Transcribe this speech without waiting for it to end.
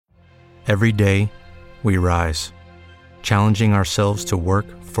Every day, we rise, challenging ourselves to work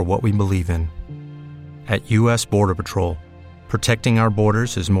for what we believe in. At U.S. Border Patrol, protecting our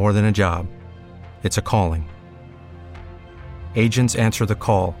borders is more than a job. It's a calling. Agents answer the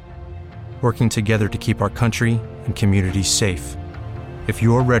call, working together to keep our country and communities safe. If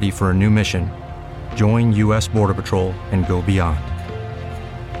you're ready for a new mission, join U.S. Border Patrol and go beyond.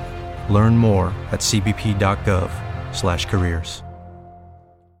 Learn more at cbp.gov/careers.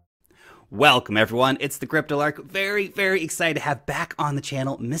 Welcome, everyone. It's the Crypto Lark. Very, very excited to have back on the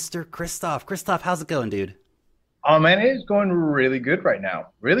channel Mr. Christoph. Christoph, how's it going, dude? Oh, man, it is going really good right now.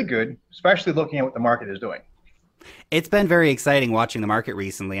 Really good, especially looking at what the market is doing. It's been very exciting watching the market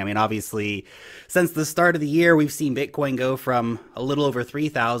recently. I mean, obviously, since the start of the year, we've seen Bitcoin go from a little over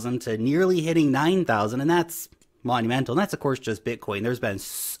 3,000 to nearly hitting 9,000, and that's monumental. And that's, of course, just Bitcoin. There's been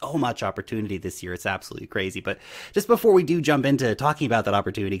so much opportunity this year. It's absolutely crazy. But just before we do jump into talking about that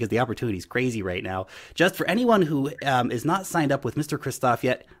opportunity, because the opportunity is crazy right now, just for anyone who is not signed up with Mr. Christoph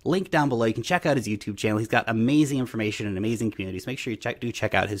yet, link down below. You can check out his YouTube channel. He's got amazing information and amazing communities. Make sure you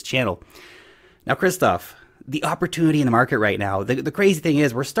check out his channel. Now, Christoph, the opportunity in the market right now, the crazy thing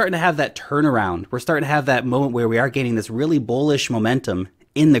is we're starting to have that turnaround. We're starting to have that moment where we are getting this really bullish momentum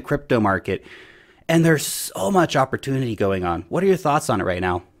in the crypto market. And there's so much opportunity going on. What are your thoughts on it right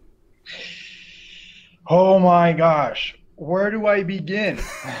now? Oh my gosh, where do I begin?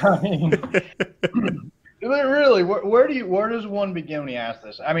 I mean, really, where does one begin when you ask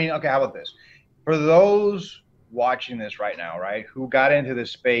this? I mean, okay, how about this? For those watching this right now, right, who got into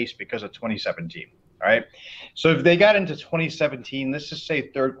this space because of 2017, right? So if they got into 2017, let's just say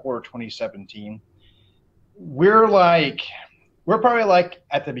third quarter 2017, we're probably like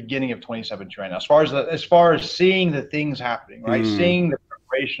at the beginning of 2017 right now, as far as seeing the things happening, right? Seeing the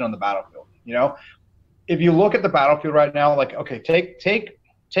preparation on the battlefield. You know, if you look at the battlefield right now, like, okay, take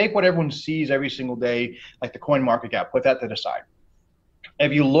what everyone sees every single day, like the coin market cap, put that to the side.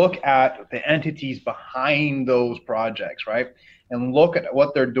 If you look at the entities behind those projects, right, and look at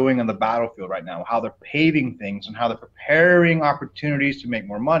what they're doing on the battlefield right now, how they're paving things and how they're preparing opportunities to make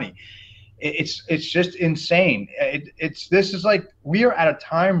more money. It's just insane. This is like, we are at a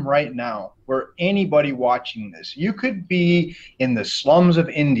time right now where anybody watching this, you could be in the slums of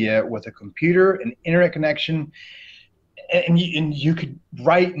India with a computer, an internet connection, and you could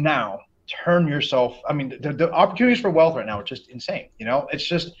right now turn yourself. I mean, the opportunities for wealth right now are just insane. You know, it's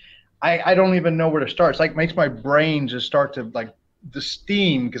just, I don't even know where to start. It's like makes my brain just start to like the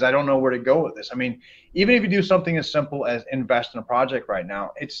steam because I don't know where to go with this. I mean, even if you do something as simple as invest in a project right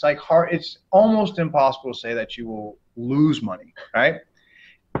now, it's like hard. It's almost impossible to say that you will lose money, right?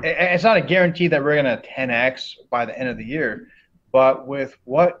 It's not a guarantee that we're going to 10x by the end of the year, but with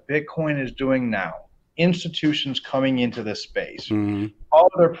what Bitcoin is doing now, institutions coming into this space, all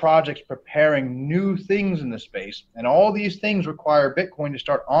of their projects preparing new things in the space, and all these things require Bitcoin to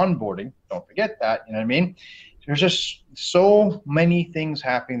start onboarding. Don't forget that, you know what I mean? There's just so many things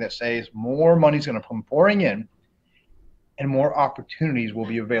happening that says more money's going to come pouring in and more opportunities will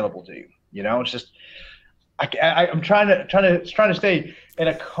be available to you. You know, it's just, I'm trying to stay in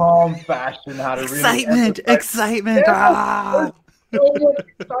a calm fashion. How to excitement. Yeah, so much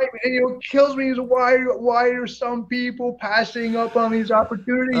excitement, and it kills me is why are some people passing up on these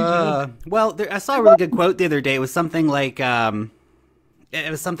opportunities? Well, I saw a really good quote the other day. It was something like,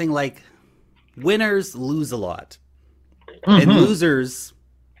 winners lose a lot, and losers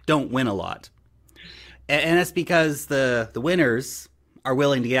don't win a lot. And that's because the winners are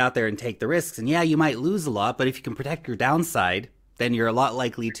willing to get out there and take the risks. And yeah, you might lose a lot, but if you can protect your downside, then you're a lot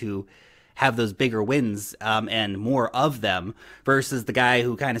likely to have those bigger wins and more of them versus the guy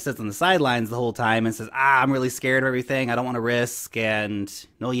who kind of sits on the sidelines the whole time and says, I'm really scared of everything. I don't want to risk. And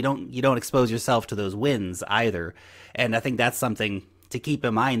no, you don't expose yourself to those wins either. And I think that's something to keep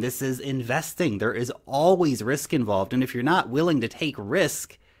in mind. This is investing. There is always risk involved. And if you're not willing to take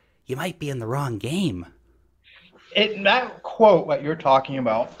risk, you might be in the wrong game. That quote that you're talking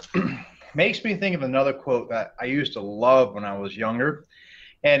about makes me think of another quote that I used to love when I was younger.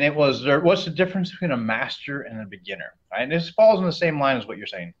 And it was, what's the difference between a master and a beginner? Right? And this falls in the same line as what you're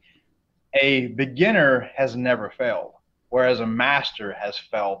saying. A beginner has never failed, whereas a master has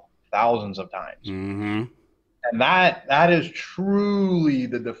failed thousands of times. And that is truly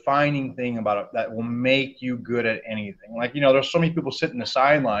the defining thing about it that will make you good at anything. Like, you know, there's so many people sitting in the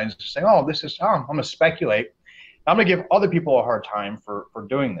sidelines saying, I'm going to speculate. I'm going to give other people a hard time for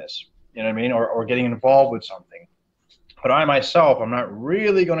doing this, you know what I mean, or getting involved with something. But I myself, I'm not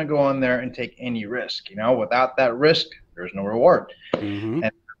really going to go on there and take any risk. You know, without that risk, there's no reward. And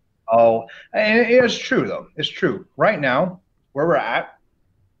it's true, though. It's true. Right now, where we're at,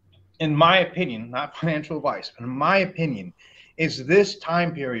 in my opinion, not financial advice, but in my opinion, is this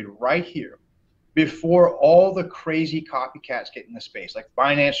time period right here before all the crazy copycats get in the space. Like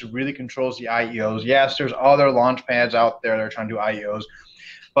Binance really controls the IEOs. Yes, there's other launch pads out there that are trying to do IEOs,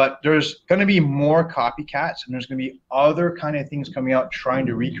 but there's going to be more copycats, and there's going to be other kind of things coming out trying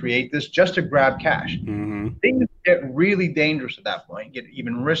to recreate this just to grab cash. Mm-hmm. Things get really dangerous at that point, get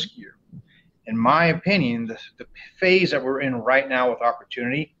even riskier. In my opinion, the phase that we're in right now with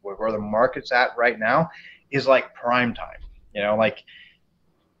opportunity, where the market's at right now, is like prime time. You know, like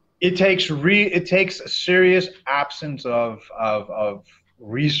it takes a serious absence of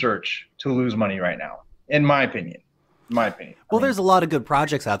research to lose money right now, in my opinion. Well, there's a lot of good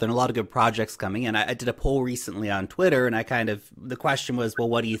projects out there and a lot of good projects coming in. I did a poll recently on Twitter, and the question was, well,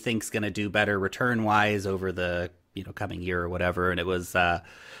 what do you think's going to do better return wise over the coming year or whatever? And it was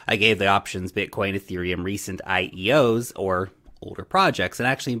I gave the options: Bitcoin, Ethereum, recent IEOs, or older projects. And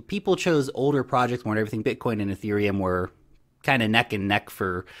actually, people chose older projects more than everything. Bitcoin and Ethereum were kind of neck and neck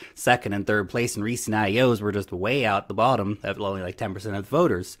for second and third place, and recent IEOs were just way out the bottom at only like 10% of the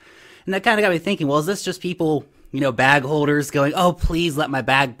voters. And that kind of got me thinking, well, is this just people, bag holders going, oh, please let my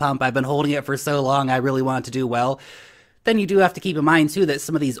bag pump. I've been holding it for so long. I really want it to do well. Then you do have to keep in mind, too, that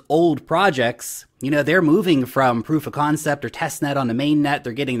some of these old projects, they're moving from proof of concept or testnet on the mainnet.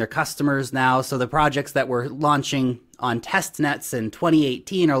 They're getting their customers now. So the projects that were launching on testnets in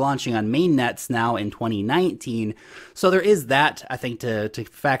 2018 are launching on mainnets now in 2019. So there is that, I think, to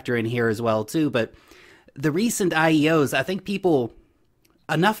factor in here as well, too. But the recent IEOs, I think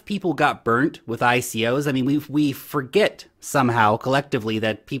enough people got burnt with ICOs. I mean, we forget somehow collectively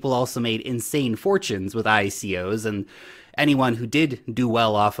that people also made insane fortunes with ICOs, and anyone who did do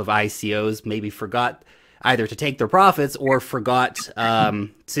well off of ICOs maybe forgot either to take their profits or forgot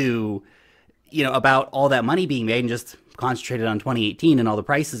to, about all that money being made and just concentrated on 2018 and all the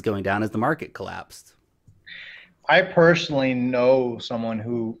prices going down as the market collapsed. I personally know someone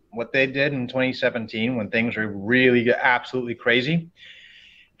who, what they did in 2017 when things were really absolutely crazy.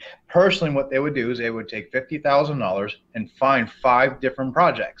 Personally, what they would do is they would take $50,000 and find 5 different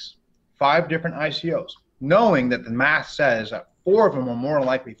projects, 5 different ICOs, knowing that the math says that 4 of them will more than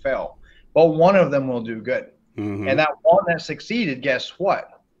likely fail, but 1 of them will do good. Mm-hmm. And that one that succeeded, guess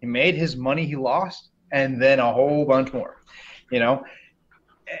what? He made his money he lost, and then a whole bunch more,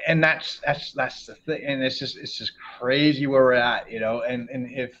 And that's the thing. And it's just crazy where we're at, And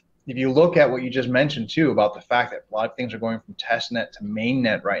if you look at what you just mentioned too about the fact that a lot of things are going from testnet to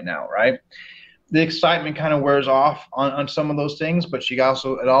mainnet right now, right? The excitement kind of wears off on some of those things, but it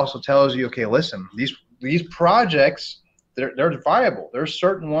also tells you, okay, listen, these projects, they're viable. There's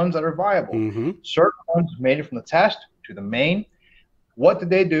certain ones that are viable. Mm-hmm. Certain ones made it from the test to the main. What did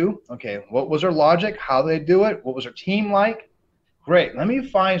they do? Okay, what was their logic? How did they do it? What was their team like? Great. Let me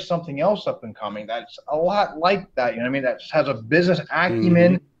find something else up and coming that's a lot like that. That has a business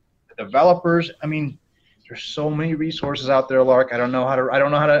acumen. Mm-hmm. Developers. I mean, there's so many resources out there, Lark. I don't know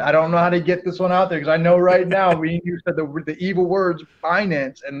how to get this one out there, because I know right now you said the evil words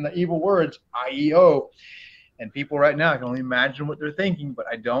Binance and the evil words IEO, and people right now can only imagine what they're thinking. But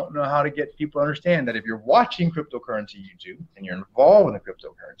I don't know how to get people to understand that if you're watching cryptocurrency YouTube and you're involved in the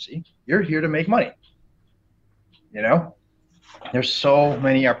cryptocurrency, you're here to make money. There's so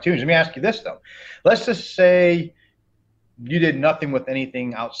many opportunities. Let me ask you this though. Let's just say you did nothing with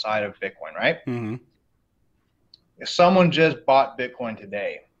anything outside of Bitcoin, right? Mm-hmm. If someone just bought Bitcoin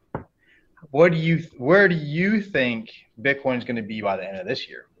today, where do you think Bitcoin is going to be by the end of this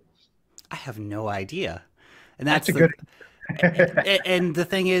year? I have no idea, and that's a good. And the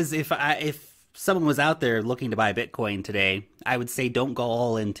thing is, if someone was out there looking to buy Bitcoin today, I would say don't go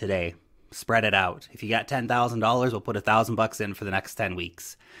all in today. Spread it out. If you got $10,000, we'll put $1,000 in for the next 10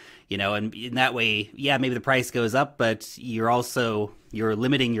 weeks. And in that way, yeah, maybe the price goes up, but you're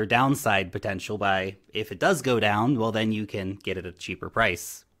limiting your downside potential by, if it does go down, well, then you can get it at a cheaper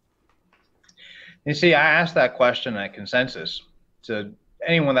price. You see, I asked that question at Consensus to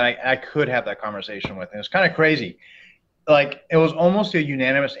anyone that I could have that conversation with, and it's kind of crazy. Like, it was almost a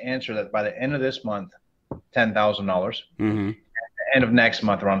unanimous answer that by the end of this month, $10,000. Mm-hmm. End of next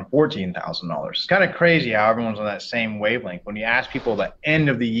month around $14,000. It's kind of crazy how everyone's on that same wavelength. When you ask people the end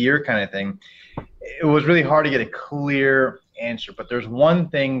of the year kind of thing, it was really hard to get a clear answer. But there's one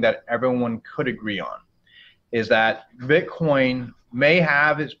thing that everyone could agree on, is that Bitcoin may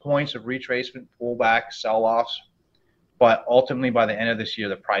have its points of retracement, pullback, sell-offs, but ultimately by the end of this year,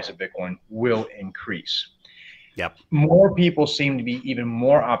 the price of Bitcoin will increase. Yep. More people seem to be even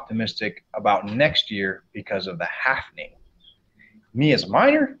more optimistic about next year because of the halvening. Me as a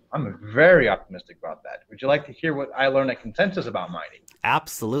miner, I'm very optimistic about that. Would you like to hear what I learned at Consensus about mining?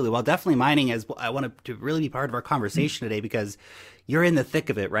 Absolutely. Well, definitely mining is, I want to really be part of our conversation today because you're in the thick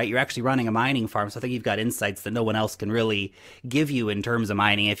of it, right? You're actually running a mining farm. So I think you've got insights that no one else can really give you in terms of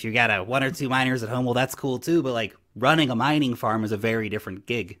mining. If you got one or two miners at home, well, that's cool too. But like running a mining farm is a very different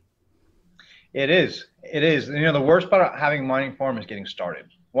gig. It is. It is. You know, the worst part of having a mining farm is getting started.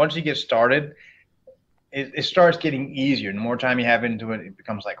 Once you get started, it starts getting easier. The more time you have into it, it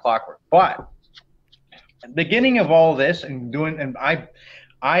becomes like clockwork. But at the beginning of all this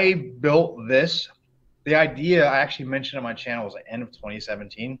I built this. The idea I actually mentioned on my channel was the end of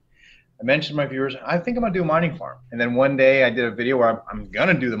 2017. I mentioned to my viewers, I think I'm gonna do a mining farm. And then one day I did a video where I'm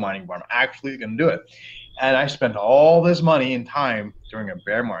gonna do the mining farm. I'm actually gonna do it. And I spent all this money and time during a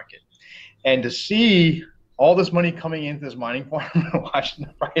bear market. And to see all this money coming into this mining farm and watching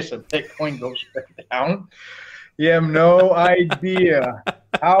the price of Bitcoin go straight down, you have no idea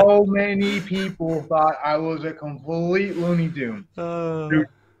how many people thought I was a complete Looney Tune. Dude,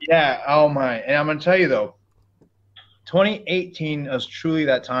 yeah, oh my. And I'm going to tell you though, 2018 was truly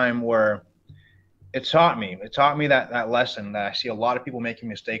that time where it taught me that lesson that I see a lot of people making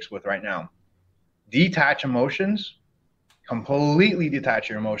mistakes with right now. Detach emotions. Completely detach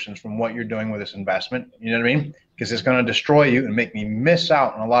your emotions from what you're doing with this investment. You know what I mean? Because it's going to destroy you and make me miss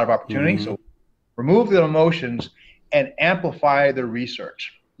out on a lot of opportunities. So remove the emotions and amplify the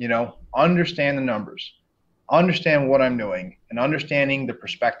research. You know, understand the numbers, understand what I'm doing, and understanding the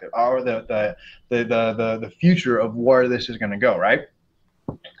perspective or the future of where this is going to go. Right.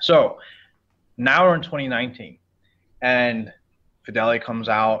 So now we're in 2019, and Fidelity comes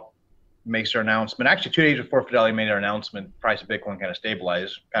out, makes their announcement. Actually, 2 days before Fidelity made their announcement, price of Bitcoin kind of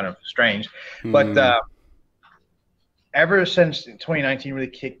stabilized. Kind of strange, but ever since 2019 really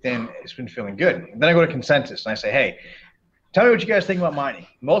kicked in, it's been feeling good. And then I go to Consensus and I say, hey, tell me what you guys think about mining.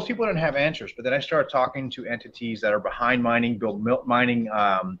 Most people don't have answers, but then I start talking to entities that are behind mining, build mining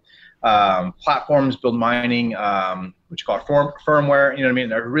platforms, build mining, what you call it, firmware. You know what I mean?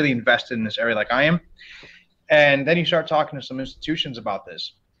 They're really invested in this area like I am. And then you start talking to some institutions about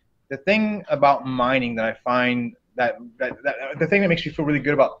this. The thing about mining that I find that the thing that makes me feel really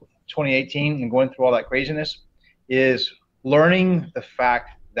good about 2018 and going through all that craziness is learning the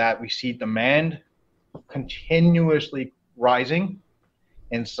fact that we see demand continuously rising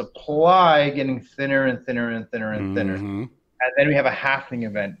and supply getting thinner and thinner and thinner and thinner. And then we have a halving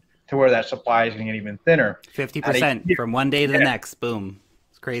event to where that supply is going to get even thinner. 50% from one day to the next. Boom.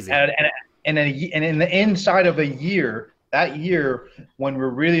 It's crazy. And in the inside of a year, that year when we're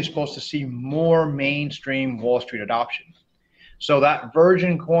really supposed to see more mainstream Wall Street adoption. So that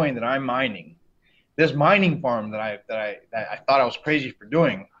Virgin coin that I'm mining, this mining farm that I thought I was crazy for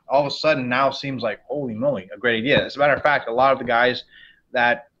doing, all of a sudden now seems like, holy moly, a great idea. As a matter of fact, a lot of the guys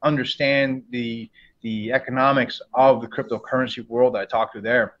that understand the economics of the cryptocurrency world that I talked to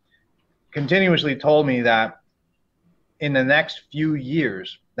there continuously told me that in the next few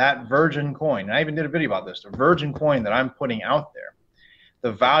years, that Virgin coin, and I even did a video about this, the Virgin coin that I'm putting out there,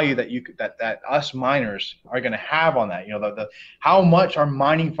 the value that us miners are going to have on that, you know, the how much our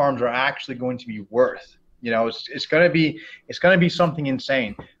mining farms are actually going to be worth. You know, it's going to be something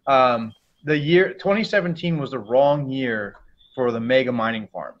insane. The year 2017 was the wrong year for the mega mining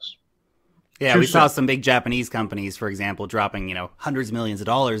farms. Yeah, we saw some big Japanese companies, for example, dropping, you know, hundreds of millions of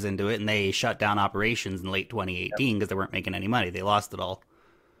dollars into it, and they shut down operations in late 2018 because they weren't making any money. They lost it all.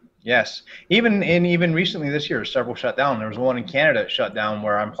 Yes. Even recently this year, several shut down. There was one in Canada that shut down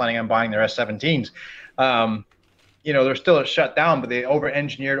where I'm planning on buying their S17s. You know, they're still shut down, but they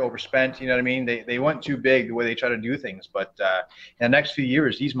over-engineered, overspent. You know what I mean? They went too big the way they try to do things. But in the next few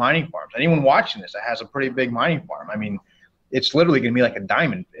years, these mining farms, anyone watching this that has a pretty big mining farm, I mean, it's literally going to be like a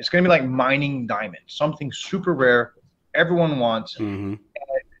diamond. It's going to be like mining diamond, something super rare, everyone wants. Mm-hmm.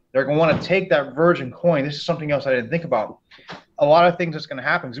 They're going to want to take that Virgin coin. This is something else I didn't think about. A lot of things that's going to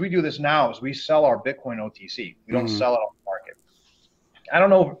happen because we do this now is we sell our Bitcoin OTC. We don't sell it on the market. I don't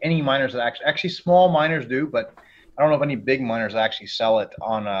know if any miners that actually small miners do, but I don't know if any big miners actually sell it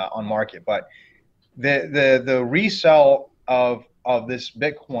on market. But the resell of this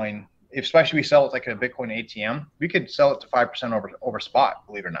Bitcoin, especially we sell it like a Bitcoin ATM, we could sell it to 5% over spot.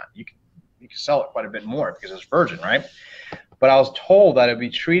 Believe it or not, you can sell it quite a bit more because it's Virgin, right? But I was told that it'd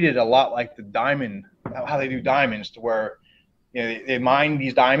be treated a lot like the diamond, how they do diamonds, to where, you know, they mine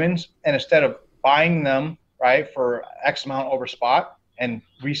these diamonds, and instead of buying them, right, for X amount over spot and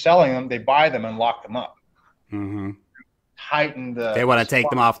reselling them, they buy them and lock them up. tighten the. They want to take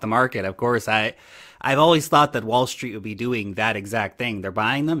them off the market. Of course, I've always thought that Wall Street would be doing that exact thing. They're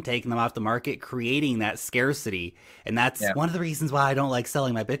buying them, taking them off the market, creating that scarcity, and that's one of the reasons why I don't like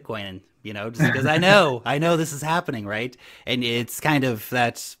selling my Bitcoin. And just because I know this is happening, right? And it's kind of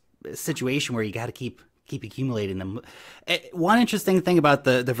that situation where you got to keep accumulating them. One interesting thing about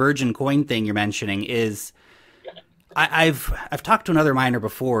the Virgin coin thing you're mentioning is I've talked to another miner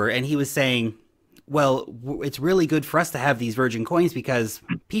before, and he was saying, well, it's really good for us to have these Virgin coins because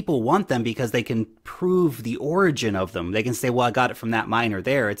people want them because they can prove the origin of them. They can say, well, I got it from that miner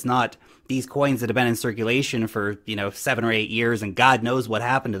there. It's not these coins that have been in circulation for 7 or 8 years, and God knows what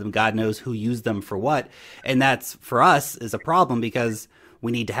happened to them. God knows who used them for what. And that's, for us, is a problem because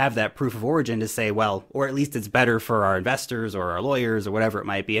we need to have that proof of origin to say, well, or at least it's better for our investors or our lawyers or whatever it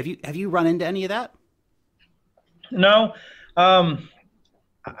might be. Have you run into any of that? No.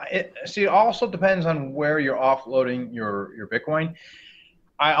 It also depends on where you're offloading your Bitcoin.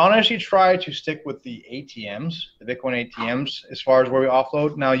 I honestly try to stick with the ATMs, the Bitcoin ATMs, as far as where we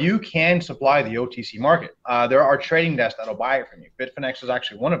offload. Now, you can supply the OTC market. There are trading desks that'll buy it from you. Bitfinex is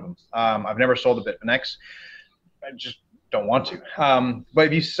actually one of them. I've never sold a Bitfinex. I just don't want to. But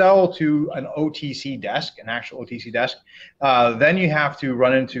if you sell to an OTC desk, an actual OTC desk, then you have to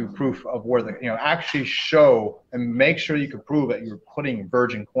run into proof of where actually show and make sure you can prove that you're putting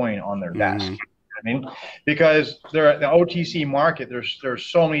Virgin coin on their desk. Mm-hmm. I mean, because the OTC market, there's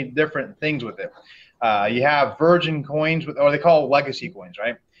so many different things with it. You have Virgin coins or they call it legacy coins,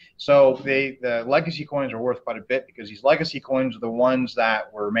 right? So the legacy coins are worth quite a bit because these legacy coins are the ones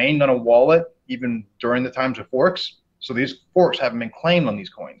that were remained on a wallet even during the times of forks. So these forks haven't been claimed on these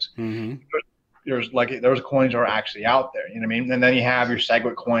coins. Mm-hmm. Those coins are actually out there. You know what I mean? And then you have your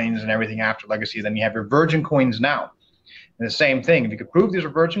SegWit coins and everything after legacy. Then you have your Virgin coins now. And the same thing. If you could prove these are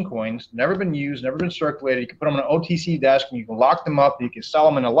Virgin coins, never been used, never been circulated, you can put them on an OTC desk and you can lock them up. You can sell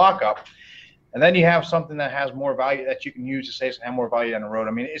them in a lockup. And then you have something that has more value that you can use to say it's going to have more value down the road.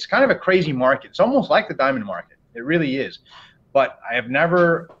 I mean, it's kind of a crazy market. It's almost like the diamond market. It really is. But I have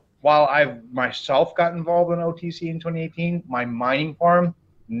never, while I've myself got involved in OTC in 2018, my mining farm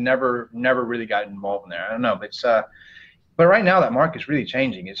never really got involved in there. I don't know. But right now that market's really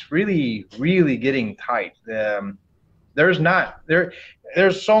changing. It's really, really getting tight. There's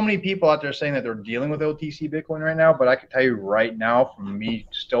so many people out there saying that they're dealing with OTC Bitcoin right now, but I can tell you right now, from me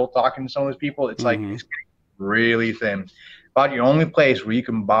still talking to some of those people, it's like it's getting really thin. About the only place where you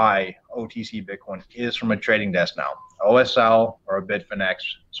can buy OTC Bitcoin is from a trading desk now, OSL or a Bitfinex,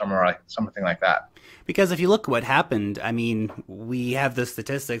 something like that. Because if you look at what happened, I mean, we have the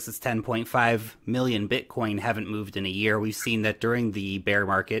statistics, it's 10.5 million Bitcoin haven't moved in a year. We've seen that during the bear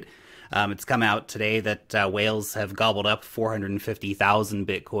market. It's come out today that whales have gobbled up 450,000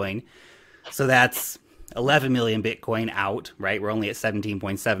 Bitcoin. So that's 11 million Bitcoin out, right? We're only at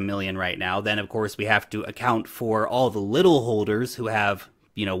 17.7 million right now. Then, of course, we have to account for all the little holders who have,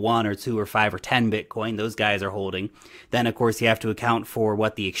 1 or 2 or 5 or 10 Bitcoin. Those guys are holding. Then, of course, you have to account for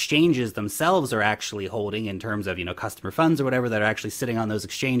what the exchanges themselves are actually holding in terms of, customer funds or whatever that are actually sitting on those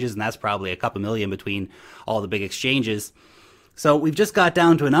exchanges. And that's probably a couple million between all the big exchanges. So we've just got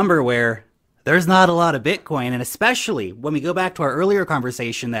down to a number where there's not a lot of Bitcoin. And especially when we go back to our earlier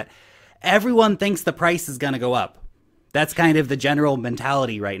conversation that everyone thinks the price is going to go up. That's kind of the general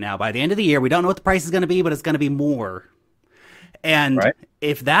mentality right now. By the end of the year, we don't know what the price is going to be, but it's going to be more. And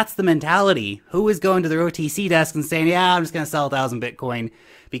if that's the mentality, who is going to their OTC desk and saying, yeah, I'm just going to sell 1,000 Bitcoin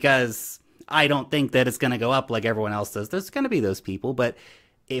because I don't think that it's going to go up like everyone else does. There's going to be those people, but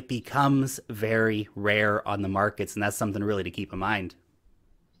it becomes very rare on the markets, and that's something really to keep in mind.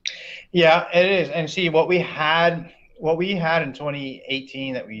 Yeah, it is. And see, what we had in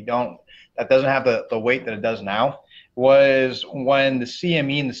 2018 that doesn't have the weight that it does now was when the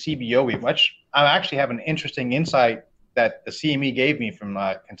CME and the CBOE, which I actually have an interesting insight that the CME gave me from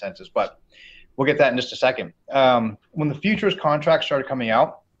Consensus, but we'll get that in just a second. When the futures contracts started coming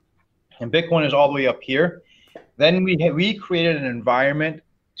out and Bitcoin is all the way up here, then we created an environment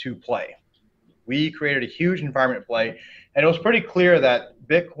to play. We created a huge environment to play, and it was pretty clear that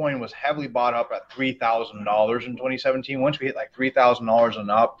Bitcoin was heavily bought up at $3,000 in 2017. Once we hit like $3,000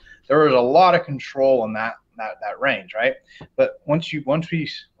 and up, there was a lot of control in that range, right? But once we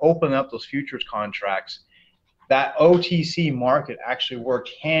open up those futures contracts, that OTC market actually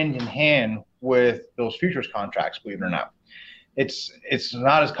worked hand in hand with those futures contracts, believe it or not. It's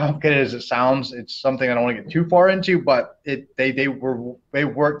not as complicated as it sounds. It's something I don't want to get too far into, but they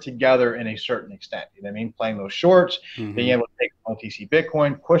work together in a certain extent. You know what I mean? Playing those shorts, being able to take OTC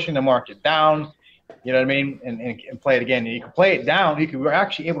Bitcoin, pushing the market down. You know what I mean? And play it again. And you can play it down. You were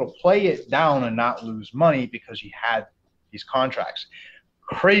actually able to play it down and not lose money because you had these contracts.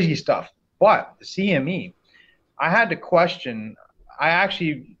 Crazy stuff. But the CME, I had to question. I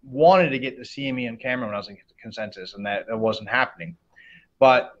actually wanted to get the CME on camera when I was in Consensus, and that wasn't happening.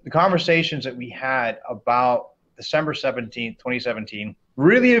 But the conversations that we had about December 17th, 2017,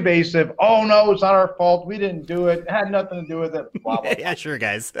 really evasive. Oh, no, it's not our fault. We didn't do it. It had nothing to do with it. Blah, blah, blah. Yeah, sure,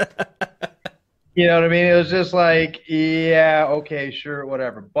 guys. You know what I mean? It was just like, yeah, okay, sure,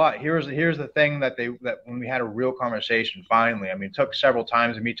 whatever. But here's the thing that when we had a real conversation, finally, I mean, it took several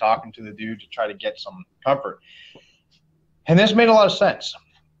times of me talking to the dude to try to get some comfort. And this made a lot of sense.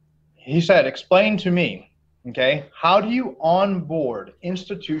 He said, explain to me, okay, how do you onboard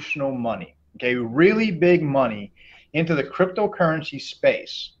institutional money, okay, really big money into the cryptocurrency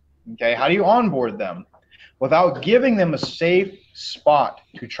space, okay? How do you onboard them without giving them a safe spot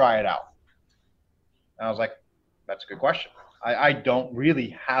to try it out? And I was like, that's a good question. I don't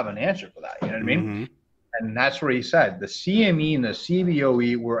really have an answer for that. You know what I mean? Mm-hmm. And that's what he said. The CME and the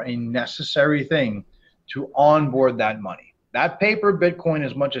CBOE were a necessary thing to onboard that money. That paper Bitcoin,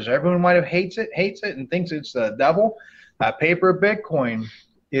 as much as everyone might have hates it and thinks it's the devil, that paper Bitcoin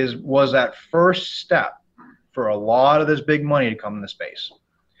was that first step for a lot of this big money to come in the space.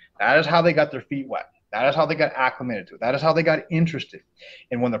 That is how they got their feet wet. That is how they got acclimated to it. That is how they got interested.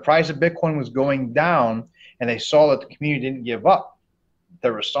 And when the price of Bitcoin was going down and they saw that the community didn't give up,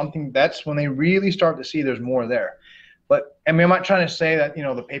 there was something, that's when they really start to see there's more there. But I mean, I'm not trying to say that, you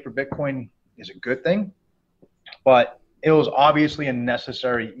know, the paper Bitcoin is a good thing, but it was obviously a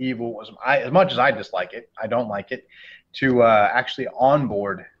necessary evil. As much as I dislike it, I don't like it, to actually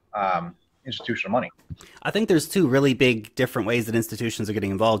onboard institutional money. I think there's two really big different ways that institutions are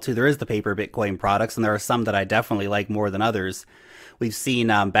getting involved too. There is the paper Bitcoin products, and there are some that I definitely like more than others. We've seen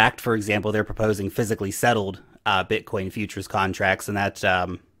Bakkt, for example, they're proposing physically settled Bitcoin futures contracts, and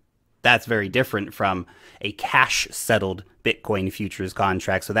that's very different from a cash settled Bitcoin futures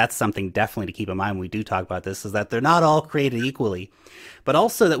contract. So that's something definitely to keep in mind when we do talk about this, is that they're not all created equally, but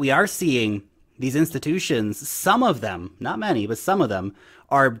also that we are seeing these institutions, some of them, not many, but some of them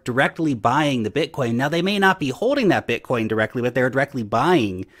are directly buying the Bitcoin. Now, they may not be holding that Bitcoin directly, but they're directly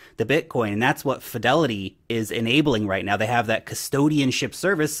buying the Bitcoin. And that's what Fidelity is enabling right now. They have that custodianship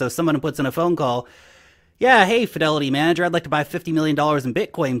service. So someone puts in a phone call, yeah, hey, Fidelity manager, I'd like to buy $50 million in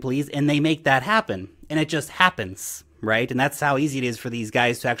Bitcoin, please. And they make that happen. And it just happens, right? And that's how easy it is for these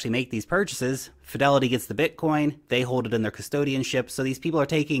guys to actually make these purchases. Fidelity gets the Bitcoin. They hold it in their custodianship. So these people are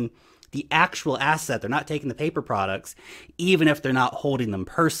taking the actual asset. They're not taking the paper products, even if they're not holding them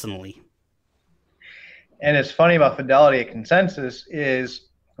personally. And it's funny about Fidelity at Consensus is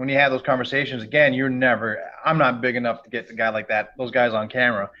when you have those conversations, again, I'm not big enough to get the guy like that, those guys on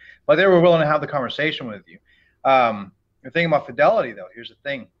camera, but they were willing to have the conversation with you. The thing about Fidelity, though, here's the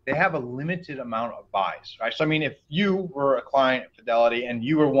thing. They have a limited amount of buys, right? So, I mean, if you were a client at Fidelity and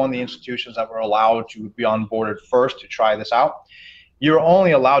you were one of the institutions that were allowed to be onboarded first to try this out, you're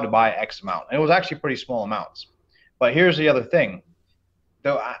only allowed to buy X amount. And it was actually pretty small amounts. But here's the other thing.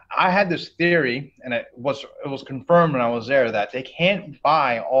 Though I had this theory, and it was confirmed when I was there, that they can't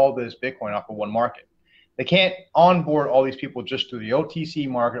buy all this Bitcoin off of one market. They can't onboard all these people just through the OTC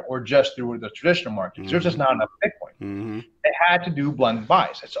market or just through the traditional markets. Mm-hmm. There's just not enough Bitcoin. Mm-hmm. They had to do blended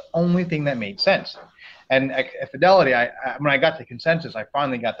buys. That's the only thing that made sense. And at Fidelity, when I got to Consensus, I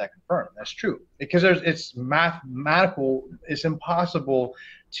finally got that confirmed. That's true. Because it's mathematical. It's impossible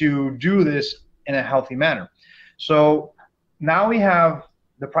to do this in a healthy manner. So now we have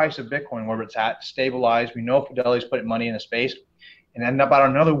the price of Bitcoin where it's at, stabilized. We know Fidelity's putting money in the space. And in about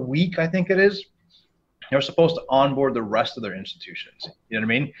another week, I think it is, they're supposed to onboard the rest of their institutions. You know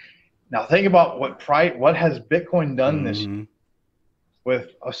what I mean? Now think about what has Bitcoin done this year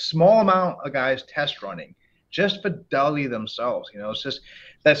with a small amount of guys test running, just Fidelity themselves. You know, it's just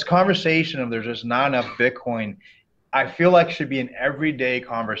this conversation of there's just not enough Bitcoin. I feel like should be an everyday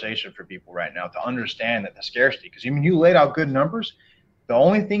conversation for people right now to understand that the scarcity. Because I mean, you laid out good numbers. The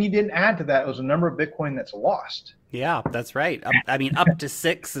only thing you didn't add to that was the number of Bitcoin that's lost. Yeah, that's right. Up to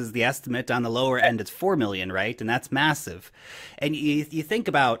 6 is the estimate. On the lower end, it's 4 million, right? And that's massive. And you think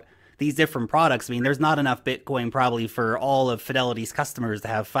about these different products. I mean, there's not enough Bitcoin probably for all of Fidelity's customers to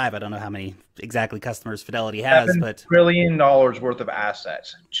have 5. I don't know how many exactly customers Fidelity has, but $7 trillion worth of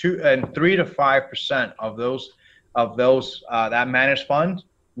assets. 3 to 5% of those that managed fund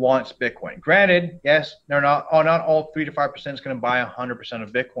wants Bitcoin. Granted, yes, they're not all 3 to 5% is going to buy 100%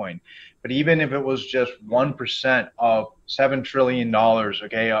 of Bitcoin. But even if it was just 1% of $7 trillion,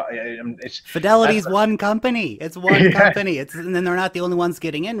 okay, it's Fidelity's one company. It's one company. And then they're not the only ones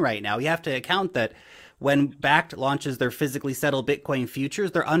getting in right now. You have to account that when Bakkt launches their physically settled Bitcoin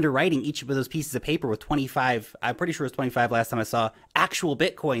futures, they're underwriting each of those pieces of paper with 25, I'm pretty sure it was 25 last time I saw, actual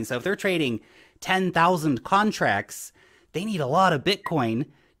Bitcoin. So if they're trading 10,000 contracts, they need a lot of Bitcoin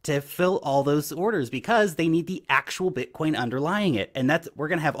to fill all those orders because they need the actual Bitcoin underlying it. And we're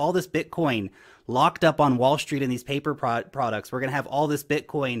going to have all this Bitcoin locked up on Wall Street in these paper products. We're going to have all this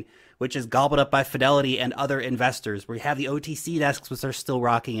Bitcoin, which is gobbled up by Fidelity and other investors. We have the OTC desks, which are still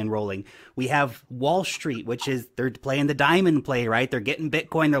rocking and rolling. We have Wall Street, which is, they're playing the diamond play, right? They're getting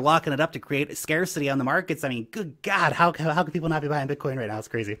Bitcoin, they're locking it up to create scarcity on the markets. I mean, good God, how can people not be buying Bitcoin right now? It's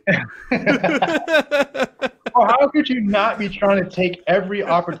crazy. Well, how could you not be trying to take every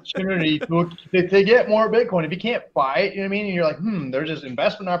opportunity to get more Bitcoin? If you can't buy it, you know what I mean? And you're like, there's this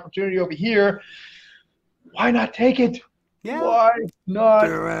investment opportunity over here. Why not take it? Yeah. Why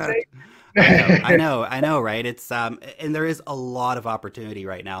not take it? I know, right? It's and there is a lot of opportunity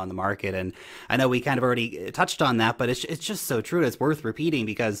right now in the market, and I know we kind of already touched on that, but it's just so true. It's worth repeating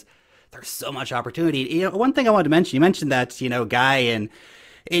because there's so much opportunity. You know, one thing I wanted to mention, you mentioned that, you know, guy in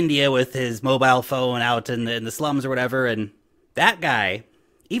India with his mobile phone out in the slums or whatever, and that guy,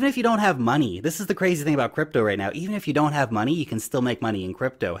 even if you don't have money, this is the crazy thing about crypto right now, even if you don't have money, you can still make money in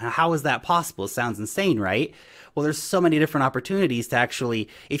crypto. How is that possible? It sounds insane, right? Well, there's so many different opportunities to actually,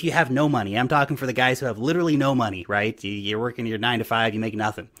 if you have no money, I'm talking for the guys who have literally no money, right? You're working your 9 to 5, you make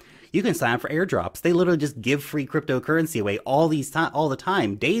nothing. You can sign up for airdrops. They literally just give free cryptocurrency away all the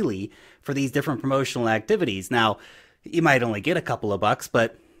time, daily, for these different promotional activities. Now, you might only get a couple of bucks,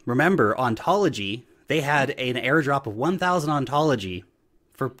 but remember, Ontology, they had an airdrop of 1,000 Ontology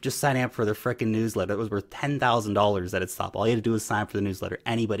for just signing up for their frickin' newsletter. It was worth $10,000 at its top. All you had to do was sign up for the newsletter.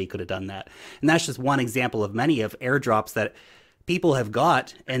 Anybody could have done that. And that's just one example of many of airdrops that people have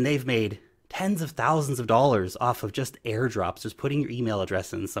got, and they've made tens of thousands of dollars off of just airdrops, just putting your email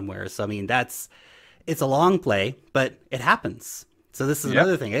address in somewhere. So, I mean, it's a long play, but it happens. So this is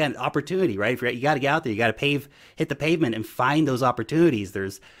another thing. Again, opportunity, right? You got to get out there. You got to hit the pavement and find those opportunities.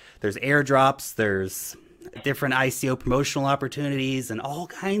 There's airdrops. There's different ICO promotional opportunities and all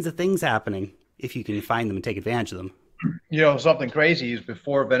kinds of things happening if you can find them and take advantage of them. You know, something crazy is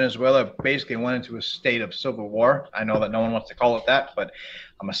before Venezuela basically went into a state of civil war. I know that no one wants to call it that, but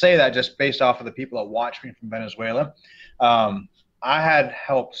I'm going to say that just based off of the people that watch me from Venezuela. I had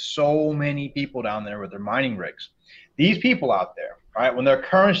helped so many people down there with their mining rigs. These people out there, right, when their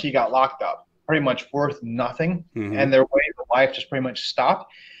currency got locked up, pretty much worth nothing, and their way of life just pretty much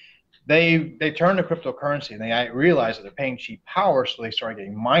stopped, they turned to cryptocurrency, and they realized that they're paying cheap power, so they started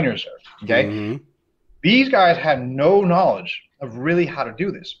getting miners there, okay? These guys had no knowledge of really how to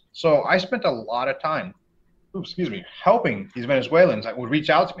do this. So I spent a lot of time, helping these Venezuelans that would reach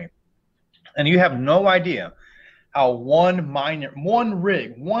out to me. And you have no idea how one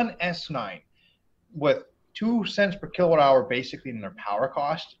rig, one S9 with 2 cents per kilowatt hour basically in their power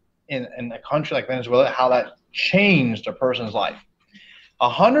cost in a country like Venezuela, how that changed a person's life.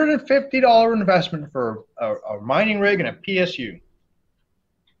 $150 investment for a mining rig and a PSU.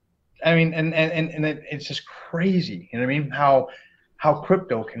 I mean, and it's just crazy. You know what I mean? How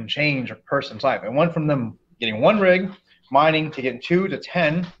crypto can change a person's life. It went from them getting one rig, mining, to getting 2 to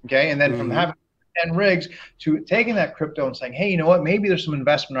 10, okay? And then from having 10 rigs to taking that crypto and saying, hey, you know what? Maybe there's some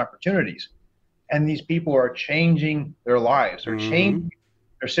investment opportunities. And these people are changing their lives. They're changing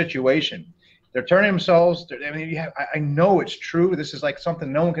their situation. They're turning themselves. I mean, I know it's true. This is like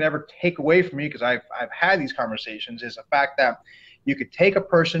something no one can ever take away from me because I've had these conversations. Is the fact that you could take a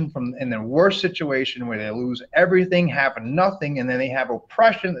person from in their worst situation where they lose everything, have nothing, and then they have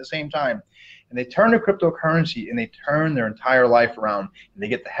oppression at the same time, and they turn to cryptocurrency and they turn their entire life around and they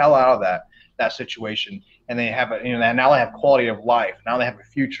get the hell out of that situation, and they have now they have quality of life. Now they have a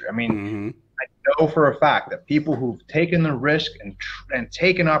future. I mean. I know for a fact that people who've taken the risk and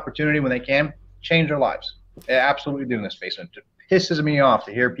taken opportunity when they can change their lives. They absolutely do in this space. And it pisses me off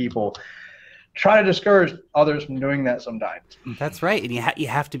to hear people try to discourage others from doing that sometimes. That's right. And you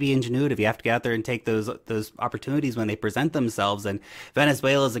have to be ingenuitive. You have to get out there and take those opportunities when they present themselves. And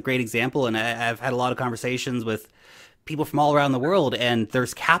Venezuela is a great example. And I've had a lot of conversations with people from all around the world, and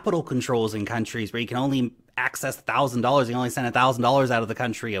there's capital controls in countries where you can only access $1,000. You can only send $1,000 out of the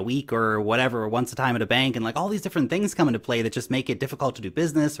country a week or whatever, or once a time at a bank, and like all these different things come into play that just make it difficult to do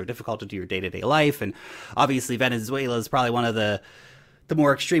business or difficult to do your day-to-day life. And obviously Venezuela is probably one of the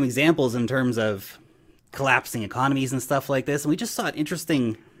more extreme examples in terms of collapsing economies and stuff like this. And we just saw an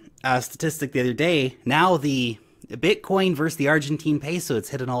interesting statistic the other day. Now the Bitcoin versus the Argentine peso, it's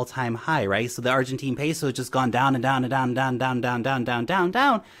hit an all-time high, right? So the Argentine peso has just gone down and down and down and down, down, down, down, down, down,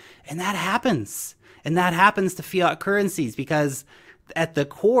 down. And that happens. And that happens to fiat currencies because at the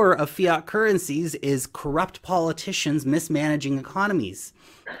core of fiat currencies is corrupt politicians mismanaging economies.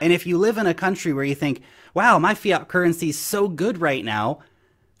 And if you live in a country where you think, wow, my fiat currency is so good right now,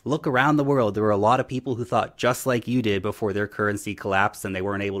 look around the world. There were a lot of people who thought just like you did before their currency collapsed and they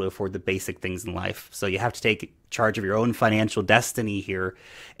weren't able to afford the basic things in life. So you have to take charge of your own financial destiny here.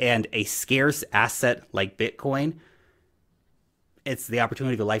 And a scarce asset like Bitcoin, it's the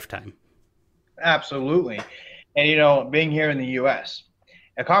opportunity of a lifetime. Absolutely. And, being here in the U.S.,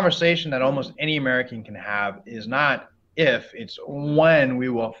 a conversation that almost any American can have is not if, it's when we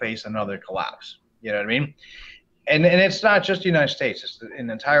will face another collapse. You know what I mean? And it's not just the United States, it's in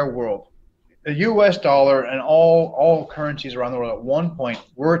the entire world. The U.S. dollar and all currencies around the world at one point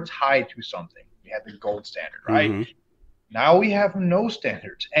were tied to something. We had the gold standard, right? Mm-hmm. Now we have no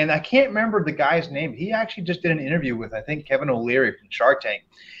standards. And I can't remember the guy's name. He actually just did an interview with, I think, Kevin O'Leary from Shark Tank.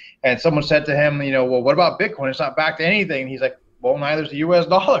 And someone said to him, well, what about Bitcoin? It's not backed to anything. And he's like, well, neither is the U.S.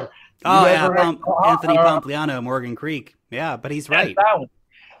 dollar. Anthony Pompliano, Morgan Creek. Yeah, but he's right.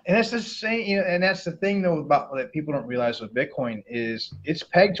 And that's the same, and that's the thing though about that people don't realize with Bitcoin is it's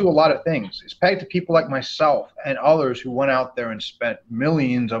pegged to a lot of things. It's pegged to people like myself and others who went out there and spent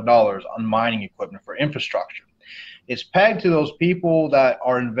millions of dollars on mining equipment for infrastructure. It's pegged to those people that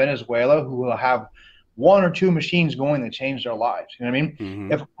are in Venezuela who will have one or two machines going that change their lives. You know what I mean?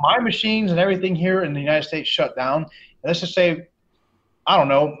 Mm-hmm. If my machines and everything here in the United States shut down, let's just say, I don't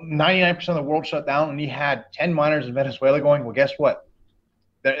know, 99% of the world shut down, and you had 10 miners in Venezuela going, well, guess what?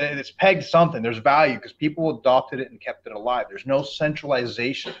 It's pegged to something. There's value because people adopted it and kept it alive. There's no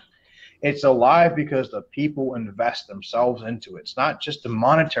centralization. It's alive because the people invest themselves into it. It's not just the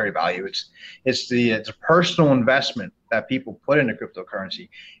monetary value. It's a personal investment that people put into cryptocurrency.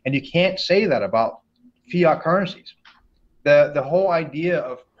 And you can't say that about fiat currencies. The whole idea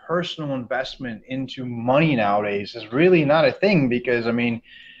of personal investment into money nowadays is really not a thing because, I mean,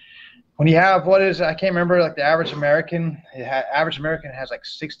 when you have I can't remember, like the average American has like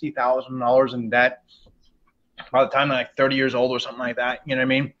 $60,000 in debt by the time they're like 30 years old or something like that. You know what I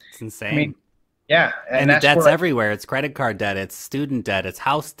mean? It's insane. Yeah. And the debt's everywhere. It's credit card debt. It's student debt. It's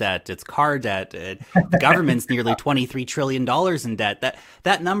house debt. It's car debt. The government's nearly $23 trillion in debt.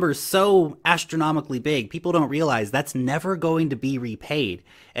 That number is so astronomically big. People don't realize that's never going to be repaid.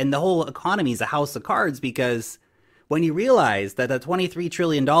 And the whole economy is a house of cards because when you realize that the $23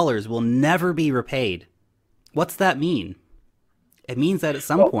 trillion will never be repaid, what's that mean? It means that at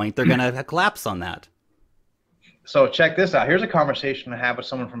some point they're going to collapse on that. So check this out. Here's a conversation I have with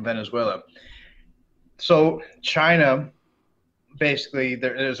someone from Venezuela. So China, basically,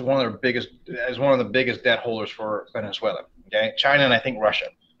 is one of the biggest debt holders for Venezuela. Okay, China and I think Russia,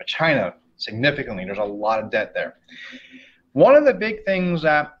 but China significantly. There's a lot of debt there. One of the big things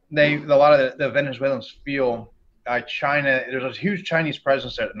that a lot of the Venezuelans feel. China, there's a huge Chinese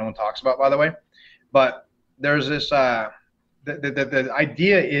presence there that no one talks about, by the way. But there's this, the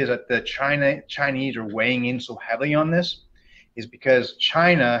idea is that the Chinese are weighing in so heavily on this is because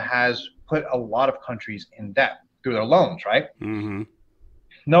China has put a lot of countries in debt through their loans, right? Mm-hmm.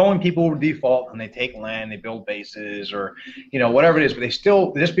 Knowing people will default and they take land, they build bases or, whatever it is, but they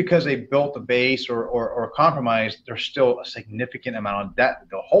still, just because they built a base or compromised, there's still a significant amount of debt that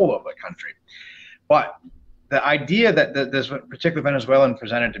they'll hold over the country. But the idea that this particular Venezuelan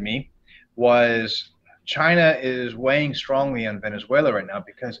presented to me was China is weighing strongly on Venezuela right now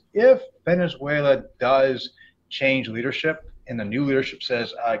because if Venezuela does change leadership and the new leadership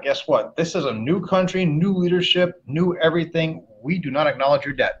says, guess what? This is a new country, new leadership, new everything. We do not acknowledge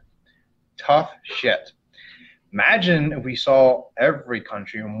your debt. Tough shit. Imagine if we saw every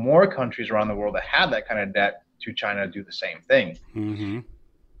country or more countries around the world that had that kind of debt to China do the same thing, mm-hmm.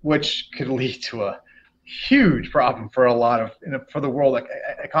 which could lead to a huge problem for for the world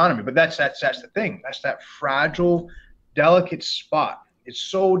economy. But that's the thing. That's that fragile, delicate spot. It's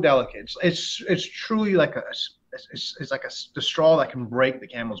so delicate. It's truly like the straw that can break the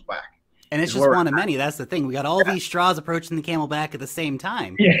camel's back. And it's just one of many. That's the thing. We got all these straws approaching the camel back at the same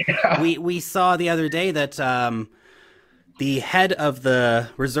time. Yeah. We saw the other day that the head of the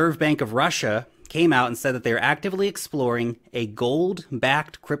Reserve Bank of Russia came out and said that they're actively exploring a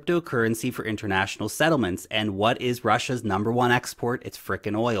gold-backed cryptocurrency for international settlements. And what is Russia's number one export? It's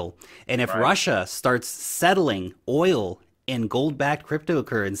frickin' oil. And if Russia starts settling oil in gold-backed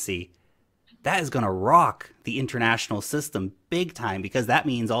cryptocurrency, that is going to rock the international system big time because that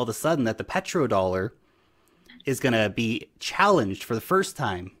means all of a sudden that the petrodollar is going to be challenged for the first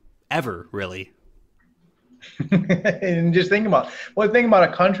time ever, really. And just think about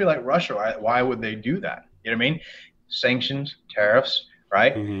a country like Russia. Why would they do that? You know what I mean? Sanctions, tariffs,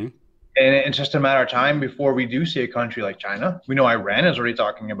 right? Mm-hmm. And it's just a matter of time before we do see a country like China. We know Iran is already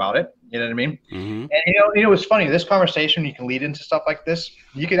talking about it. You know what I mean? Mm-hmm. And it's funny. This conversation, you can lead into stuff like this.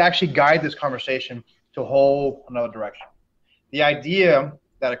 You could actually guide this conversation to a whole another direction. The idea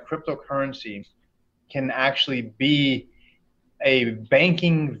that a cryptocurrency can actually be a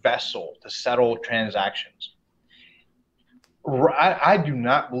banking vessel to settle transactions. I do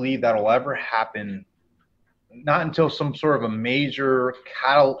not believe that'll ever happen. Not until some sort of a major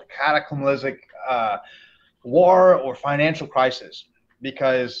cataclysmic war or financial crisis.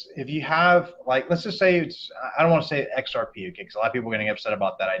 Because if you have, like, let's just say I don't want to say XRP, okay, because a lot of people are going to get upset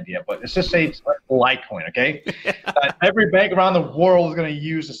about that idea, but let's just say it's like Litecoin, okay? Every bank around the world is going to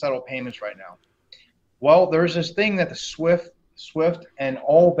use to settle payments right now. Well, there's this thing that the SWIFT and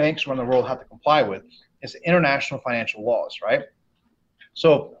all banks around the world have to comply with. It's international financial laws, right?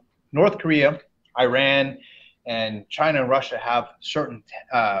 So North Korea, Iran, and China and Russia have certain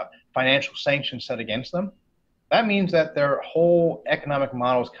financial sanctions set against them. That means that their whole economic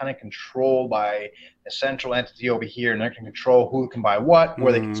model is kind of controlled by a central entity over here, and they can control who can buy what,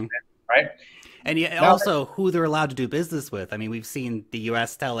 where they can spend, right? And also who they're allowed to do business with. I mean, we've seen the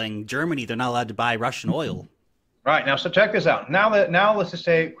U.S. telling Germany they're not allowed to buy Russian oil. Right. Now, so check this out. Now let's just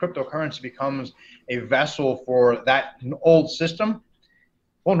say cryptocurrency becomes a vessel for that old system.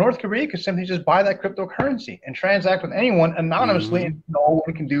 Well, North Korea could simply just buy that cryptocurrency and transact with anyone anonymously, and no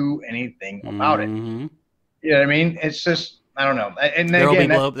one can do anything about it. You know what I mean? It's just, I don't know. And then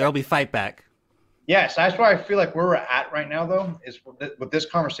there'll be fight back. Yes, that's why I feel like where we're at right now, though, is with this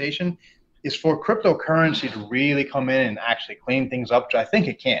conversation, is for cryptocurrency to really come in and actually clean things up, which I think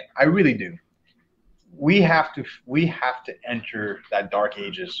it can. I really do. We have to enter that dark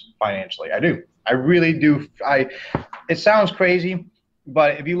ages financially. I do. I really do. It sounds crazy,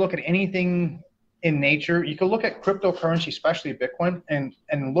 but if you look at anything in nature, you can look at cryptocurrency, especially Bitcoin,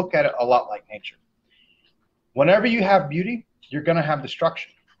 and look at it a lot like nature. Whenever you have beauty, you're going to have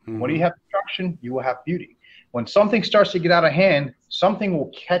destruction. When you have destruction, you will have beauty. When something starts to get out of hand, something will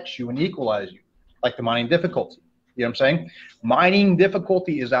catch you and equalize you, like the mining difficulty. You know what I'm saying? Mining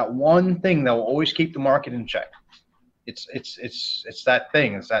difficulty is that one thing that will always keep the market in check. It's that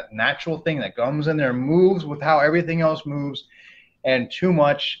thing. It's that natural thing that comes in there, moves with how everything else moves, and too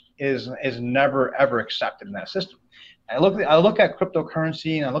much is never ever accepted in that system. I look at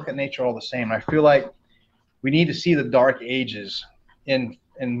cryptocurrency and I look at nature all the same. I feel like we need to see the dark ages in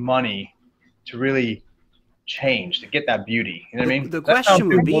money to really change, to get that beauty. You know what I mean? The question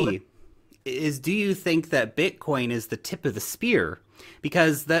would be, do you think that Bitcoin is the tip of the spear?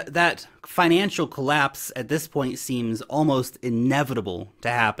 Because that financial collapse at this point seems almost inevitable to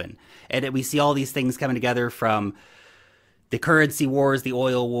happen. And we see all these things coming together, from the currency wars, the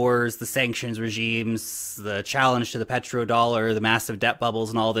oil wars, the sanctions regimes, the challenge to the petrodollar, the massive debt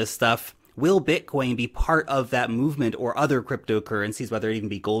bubbles, and all this stuff. Will Bitcoin be part of that movement, or other cryptocurrencies, whether it even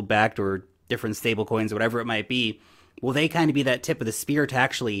be gold-backed or different stable coins or whatever it might be? Will they kind of be that tip of the spear to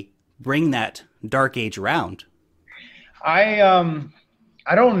actually bring that dark age around? I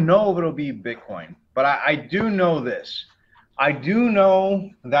don't know if it'll be Bitcoin, but I do know this. I do know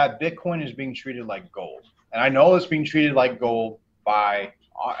that Bitcoin is being treated like gold. And I know it's being treated like gold by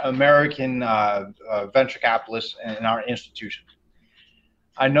American venture capitalists and our institutions.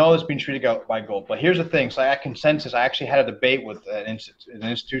 I know it's being treated by gold, but here's the thing. So at Consensus, I actually had a debate with an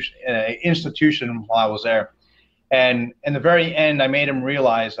institution while I was there. And in the very end, I made him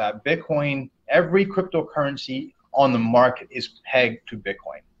realize that Bitcoin, every cryptocurrency on the market is pegged to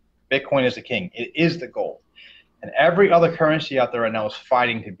Bitcoin. Bitcoin is the king. It is the gold. And every other currency out there right now is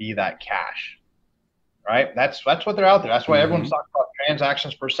fighting to be that cash. Right? That's what they're out there. That's why everyone's talking about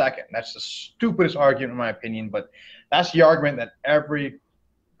transactions per second. That's the stupidest argument in my opinion, but that's the argument that every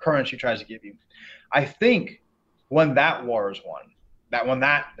currency tries to give you. I think when that war is won,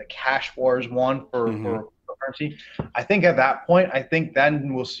 the cash war is won for currency, I think at that point,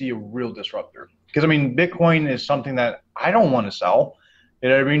 then we'll see a real disruptor. Because I mean, Bitcoin is something that I don't want to sell. You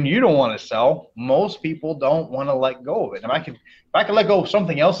know what I mean? You don't want to sell. Most people don't want to let go of it. If I could let go of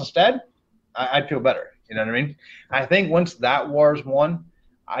something else instead, I'd feel better. You know what I mean? I think once that war is won,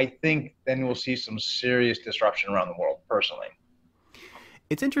 I think then we'll see some serious disruption around the world, personally.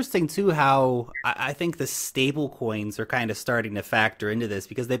 It's interesting, too, how I think the stable coins are kind of starting to factor into this,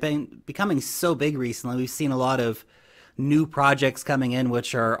 because they've been becoming so big recently. We've seen a lot of new projects coming in,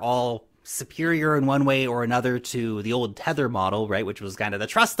 which are all superior in one way or another to the old Tether model, right? Which was kind of the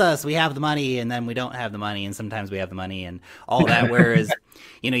trust us, we have the money, and then we don't have the money, and sometimes we have the money, and all that. Whereas,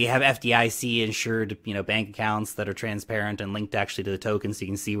 you have FDIC insured, bank accounts that are transparent and linked actually to the token, so you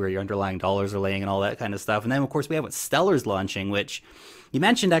can see where your underlying dollars are laying and all that kind of stuff. And then, of course, we have what Stellar's launching, which You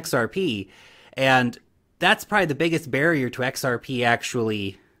mentioned XRP, and that's probably the biggest barrier to XRP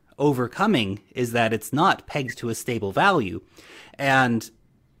actually overcoming, is that it's not pegged to a stable value. And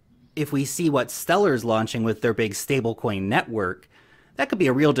if we see what Stellar's launching with their big stablecoin network, that could be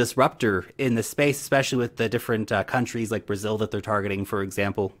a real disruptor in the space, especially with the different countries like Brazil that they're targeting, for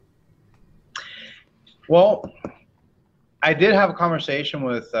example. Well, I did have a conversation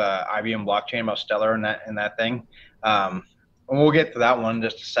with IBM Blockchain about Stellar and that thing. And we'll get to that one in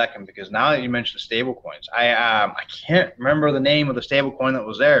just a second, because now that you mentioned stable coins, I can't remember the name of the stable coin that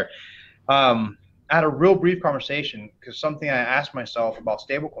was there. I had a real brief conversation, because something I asked myself about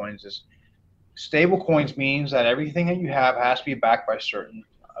stable coins is, stable coins means that everything that you have has to be backed by a certain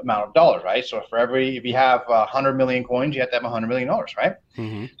amount of dollars, right? So if you have 100 million coins, you have to have $100 million, right?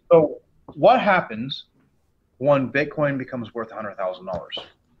 Mm-hmm. So what happens when Bitcoin becomes worth $100,000?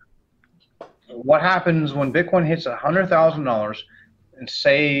 What happens when Bitcoin hits $100,000 and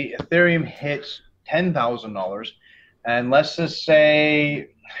say Ethereum hits $10,000, and let's just say,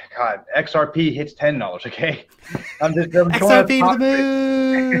 God, XRP hits $10, okay? I'm XRP to the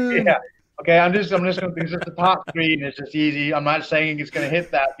moon. Yeah. Okay, I'm just going to, because it's the top three and it's just easy. I'm not saying it's going to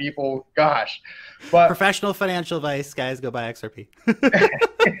hit that, people. Gosh. But professional financial advice, guys, go buy XRP.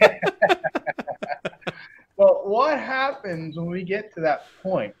 Well, what happens when we get to that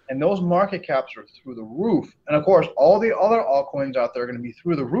point and those market caps are through the roof? And of course, all the other altcoins out there are going to be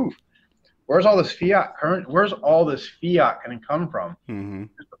through the roof. Where's all this fiat going to come from to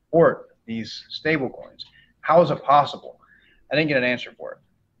support these stable coins? How is it possible? I didn't get an answer for it.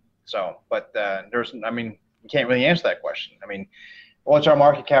 So, but you can't really answer that question. I mean, what's our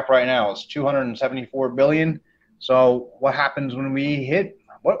market cap right now? It's 274 billion. So what happens if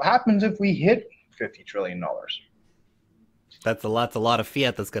we hit $50 trillion? That's a lot of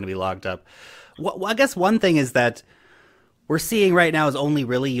fiat that's going to be locked up. Well, I guess one thing is that we're seeing right now is only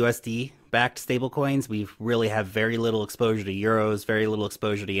really USD backed stablecoins. We really have very little exposure to euros, very little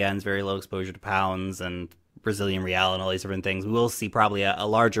exposure to yens, very low exposure to pounds and Brazilian real and all these different things. We will see probably a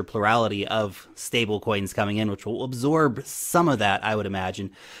larger plurality of stable coins coming in, which will absorb some of that, I would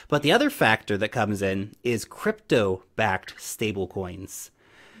imagine. But the other factor that comes in is crypto-backed stable coins,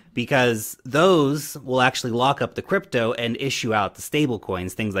 because those will actually lock up the crypto and issue out the stable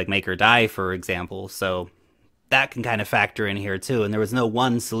coins, things like Make or Die, for example. So that can kind of factor in here too. And there was no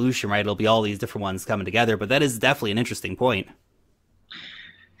one solution, right? It'll be all these different ones coming together, but that is definitely an interesting point.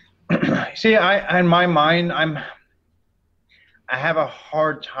 See, in my mind, I have a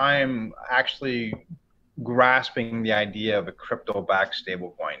hard time actually grasping the idea of a crypto-backed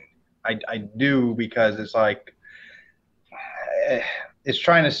stablecoin. I do, because it's like, it's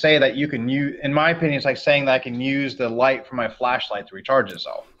trying to say that you can use, in my opinion, it's like saying that I can use the light from my flashlight to recharge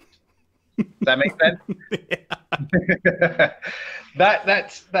itself. Does that make sense?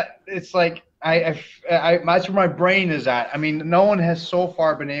 That's it's like, that's where my brain is at. I mean, no one has so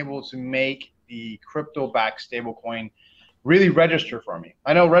far been able to make the crypto-backed stablecoin really register for me.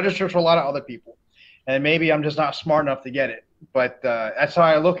 I know register for a lot of other people, and maybe I'm just not smart enough to get it. But that's how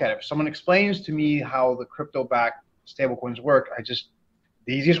I look at it. If someone explains to me how the crypto-backed stablecoins work,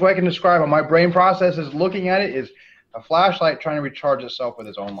 the easiest way I can describe how my brain processes looking at it is a flashlight trying to recharge itself with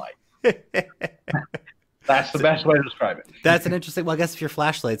its own light. That's the best way to describe it. That's an interesting. Well, I guess if your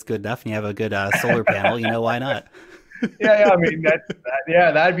flashlight's good enough and you have a good solar panel, why not? Yeah. I mean,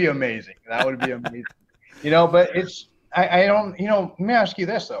 that'd be amazing. That would be amazing. But I don't. Let me ask you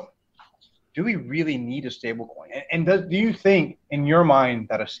this though: do we really need a stable coin? And do you think, in your mind,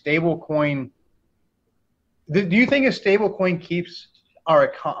 that a stable coin? Do you think a stable coin keeps our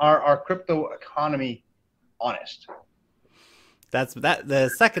crypto economy honest? That's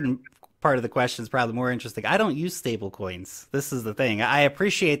the second part of the question is probably more interesting. I don't use stable coins. This is the thing. I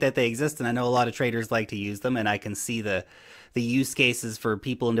appreciate that they exist, and I know a lot of traders like to use them, and I can see the use cases for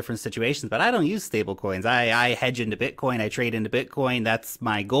people in different situations, but I don't use stable coins. I hedge into Bitcoin. I trade into Bitcoin. That's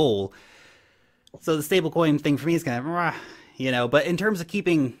my goal. So the stable coin thing for me is kind of, but in terms of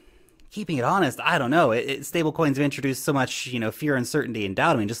keeping it honest, I don't know. Stable coins have introduced so much, fear, uncertainty, and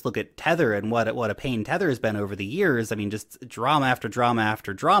doubt. I mean, just look at Tether and what a pain Tether has been over the years. I mean, just drama after drama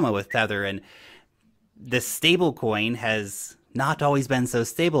after drama with Tether, and this stable coin has not always been so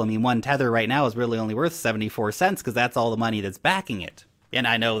stable. I mean, one Tether right now is really only worth 74 cents because that's all the money that's backing it. And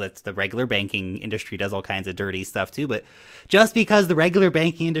I know that the regular banking industry does all kinds of dirty stuff too, but just because the regular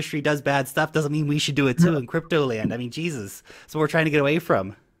banking industry does bad stuff doesn't mean we should do it too in crypto land. I mean, Jesus. So we're trying to get away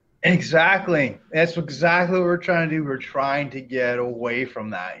from. Exactly. That's exactly what we're trying to do. We're trying to get away from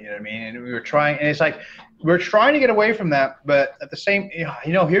that. You know what I mean? And it's like, we're trying to get away from that, but at the same,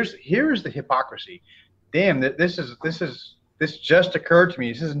 here's the hypocrisy. Damn, this is This just occurred to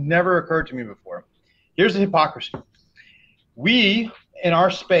me. This has never occurred to me before. Here's the hypocrisy. We, in our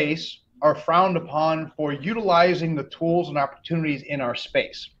space, are frowned upon for utilizing the tools and opportunities in our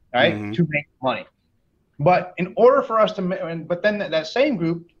space, right, to make money. But in order for us to, but then that same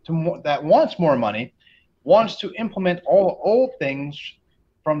group that wants more money wants to implement all the old things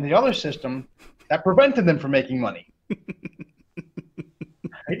from the other system that prevented them from making money.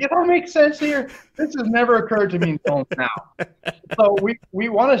 It all makes sense here. This has never occurred to me until now. So we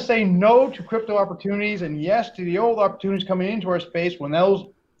want to say no to crypto opportunities and yes to the old opportunities coming into our space when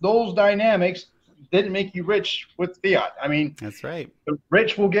those dynamics didn't make you rich with fiat. I mean, that's right. The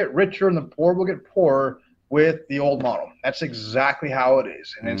rich will get richer and the poor will get poorer with the old model. That's exactly how it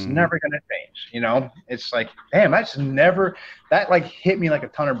is, and it's never going to change. You know, it's like, damn, that like hit me like a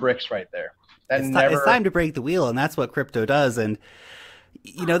ton of bricks right there. It's time to break the wheel, and that's what crypto does. And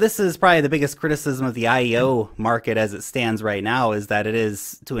you know, this is probably the biggest criticism of the IEO market as it stands right now, is that it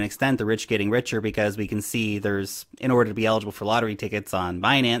is, to an extent, the rich getting richer, because we can see in order to be eligible for lottery tickets on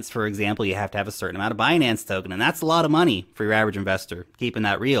Binance, for example, you have to have a certain amount of Binance token, and that's a lot of money for your average investor, keeping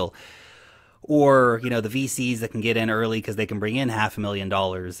that real. Or, you know, the VCs that can get in early because they can bring in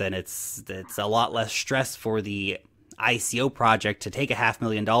 $500,000, and it's a lot less stress for the ICO project to take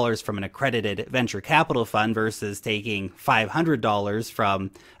 $500,000 from an accredited venture capital fund versus taking $500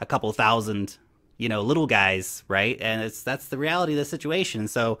 from a couple thousand, you know, little guys, right? And that's the reality of the situation.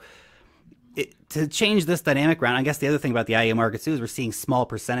 So to change this dynamic around, I guess the other thing about the IEO market too is we're seeing small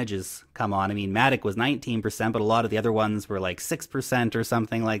percentages come on. I mean, Matic was 19%, but a lot of the other ones were like 6% or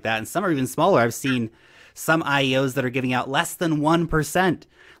something like that. And some are even smaller. I've seen some IEOs that are giving out less than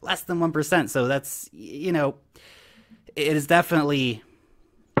 1%. So that's, you know, it is definitely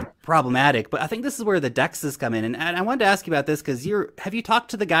problematic, but I think this is where the DEXs come in. And I wanted to ask you about this because have you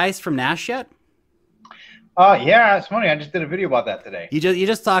talked to the guys from Nash yet? Yeah, it's funny. I just did a video about that today. You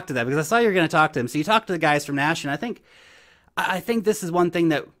just talked to them because I saw you were going to talk to them. So you talked to the guys from Nash, and I think this is one thing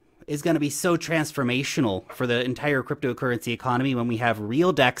that is going to be so transformational for the entire cryptocurrency economy when we have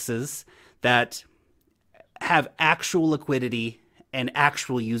real DEXs that have actual liquidity and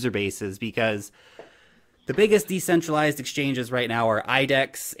actual user bases, because the biggest decentralized exchanges right now are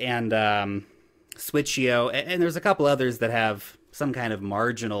IDEX and Switcheo, and there's a couple others that have some kind of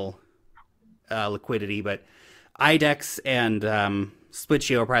marginal liquidity, but IDEX and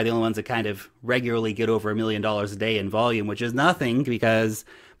Switcheo are probably the only ones that kind of regularly get over $1 million a day in volume, which is nothing because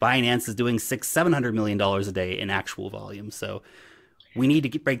Binance is doing $600-700 million a day in actual volume. So we need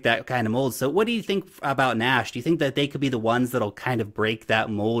to break that kind of mold. So what do you think about Nash? Do you think that they could be the ones that'll kind of break that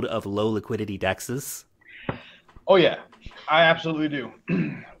mold of low liquidity DEXs? Oh yeah, I absolutely do.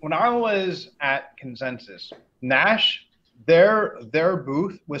 When I was at Consensus, Nash, their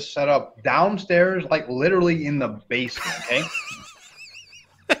booth was set up downstairs, like literally in the basement, okay?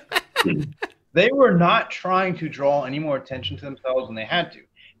 They were not trying to draw any more attention to themselves than they had to.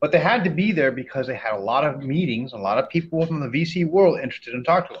 But they had to be there because they had a lot of meetings, a lot of people from the VC world interested in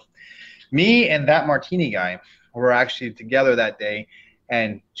talking to them. Me and that Martini guy were actually together that day,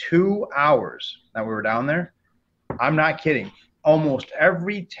 and 2 hours that we were down there, I'm not kidding, almost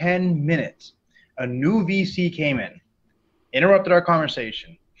every 10 minutes, a new VC came in, interrupted our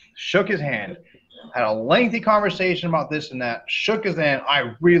conversation, shook his hand, had a lengthy conversation about this and that, shook his hand.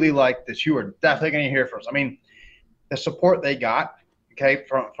 I really like this. You are definitely going to hear from us. I mean, the support they got, okay,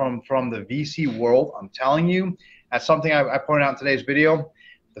 from the VC world, I'm telling you, that's something I pointed out in today's video.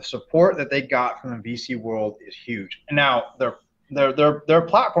 The support that they got from the VC world is huge. And now their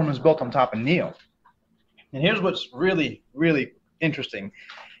platform is built on top of Neo. And here's what's really, really interesting.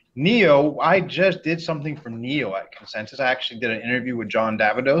 Neo, I just did something for Neo at Consensus. I actually did an interview with John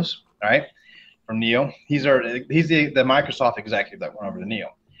Davidos, all right, from Neo. He's the Microsoft executive that went over to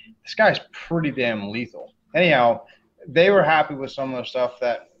Neo. This guy's pretty damn lethal. Anyhow, they were happy with some of the stuff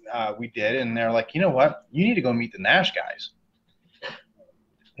that we did, and they're like, you know what? You need to go meet the Nash guys.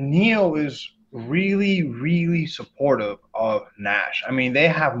 Neo is really, really supportive of Nash. I mean, they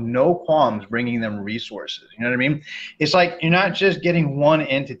have no qualms bringing them resources. You know what I mean? It's like you're not just getting one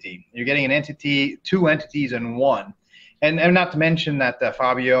entity. You're getting an entity, two entities in one. And not to mention that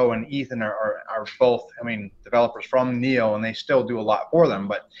Fabio and Ethan are both, I mean, developers from Neo, and they still do a lot for them.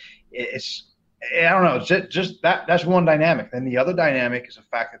 But it's, I don't know, it's just that's one dynamic. And the other dynamic is the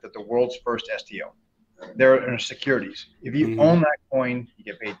fact that the world's first STO. They're securities. If you own that coin, you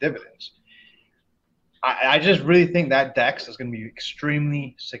get paid dividends. I just really think that DEX is going to be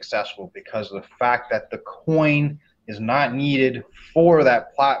extremely successful because of the fact that the coin is not needed for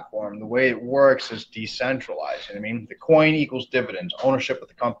that platform. The way it works is decentralized. You know what I mean? The coin equals dividends, ownership of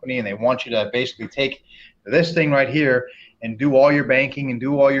the company, and they want you to basically take this thing right here and do all your banking and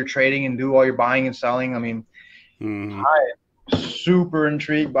do all your trading and do all your buying and selling. I mean, I'm super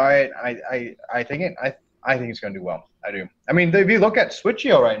intrigued by it. I think it's going to do well. I do. I mean, if you look at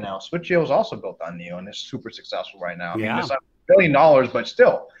Switcheo right now, Switcheo is also built on Neo and it's super successful right now. I mean, it's $1 billion, but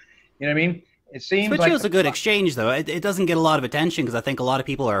still, you know what I mean? It seems Switcheo is a good exchange, though. It doesn't get a lot of attention because I think a lot of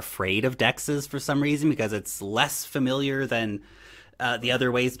people are afraid of DEXs for some reason because it's less familiar than the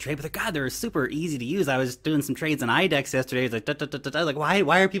other ways to trade. But they're super easy to use. I was doing some trades on IDEX yesterday. It's like,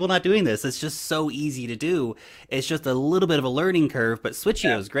 why are people not doing this? It's just so easy to do. It's just a little bit of a learning curve, but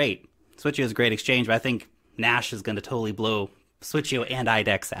Switcheo is great. Switcheo is a great exchange, but I think Nash is going to totally blow Switcheo and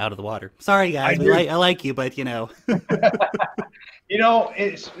IDEX out of the water. Sorry, guys. I like you, but, you know. You know,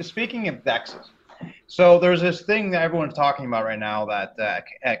 speaking of DEXs, so there's this thing that everyone's talking about right now that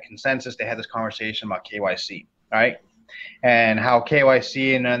at Consensus, they had this conversation about KYC, right? And how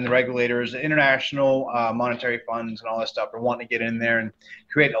KYC and then the regulators, international monetary funds and all that stuff are wanting to get in there and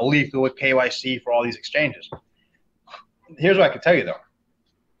create a lethal with KYC for all these exchanges. Here's what I can tell you, though.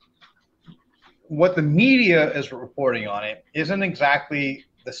 What the media is reporting on it isn't exactly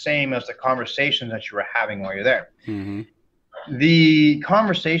the same as the conversations that you were having while you're there. Mm-hmm. The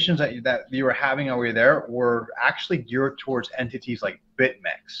conversations that you were having while you're there were actually geared towards entities like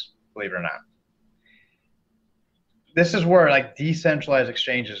BitMEX, believe it or not. This is where like decentralized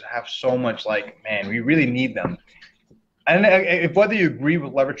exchanges have so much like, man, we really need them. And if whether you agree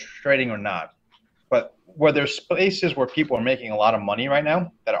with leverage trading or not, but where there's spaces where people are making a lot of money right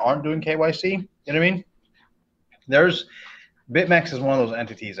now that aren't doing KYC, you know what I mean? BitMEX is one of those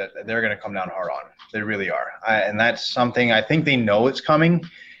entities that they're going to come down hard on. They really are. And that's something I think they know it's coming.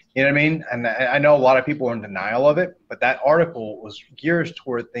 You know what I mean? And I know a lot of people are in denial of it, but that article was geared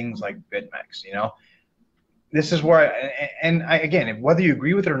toward things like BitMEX, you know? This is where, again, whether you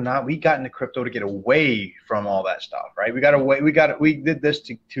agree with it or not, we got into crypto to get away from all that stuff, right? We did this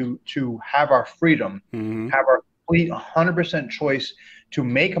to have our freedom, have our complete 100% choice to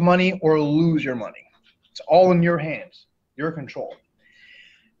make money or lose your money. It's all in your hands, your control.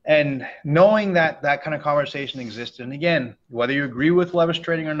 And knowing that that kind of conversation existed, and again, whether you agree with leverage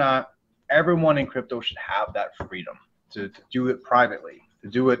trading or not, everyone in crypto should have that freedom to do it privately, to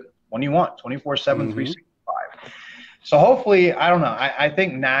do it when you want, 24/7, 365. So hopefully, I don't know. I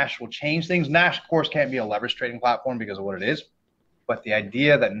think Nash will change things. Nash, of course, can't be a leverage trading platform because of what it is. But the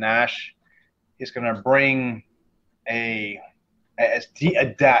idea that Nash is going to bring a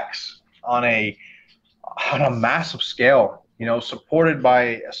DEX on a massive scale, you know, supported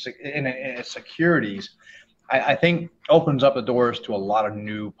by securities, I think opens up the doors to a lot of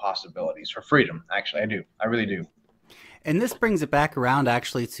new possibilities for freedom. Actually, I do. I really do. And this brings it back around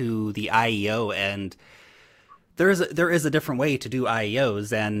actually to the IEO, and there is a different way to do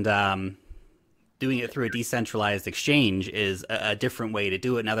IEOs, and doing it through a decentralized exchange is a different way to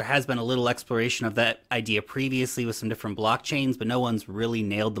do it. Now, there has been a little exploration of that idea previously with some different blockchains, but no one's really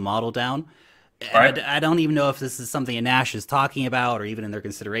nailed the model down. Right. I don't even know if this is something Nash is talking about or even in their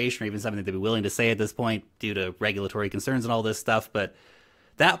consideration or even something they'd be willing to say at this point due to regulatory concerns and all this stuff. But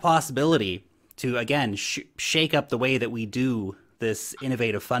that possibility to, again, shake up the way that we do this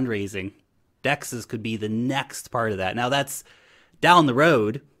innovative fundraising, DEXs could be the next part of that. Now, that's down the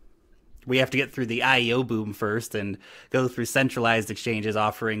road. We have to get through the IEO boom first and go through centralized exchanges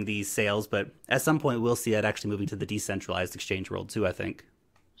offering these sales. But at some point, we'll see that actually moving to the decentralized exchange world too, I think.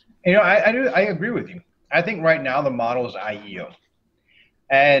 You know, I agree with you. I think right now the model is IEO.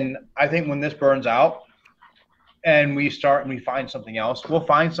 And I think when this burns out and we find something else, we'll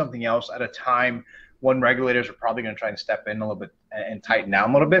find something else at a time when regulators are probably going to try and step in a little bit and tighten down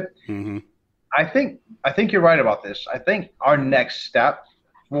a little bit. Mm-hmm. I think you're right about this. I think our next step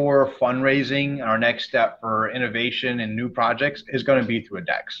for fundraising, our next step for innovation and new projects is going to be through a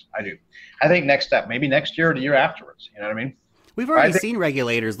DEX. I do. I think next step, maybe next year or the year afterwards. You know what I mean? We've already seen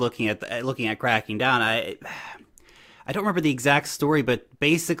regulators looking at cracking down. I don't remember the exact story, but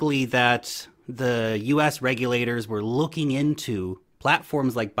basically that the U.S. regulators were looking into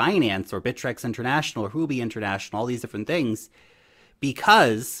platforms like Binance or Bittrex International or Huobi International, all these different things,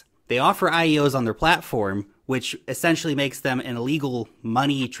 because they offer IEOs on their platform, which essentially makes them an illegal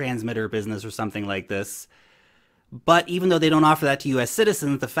money transmitter business or something like this. But even though they don't offer that to U.S.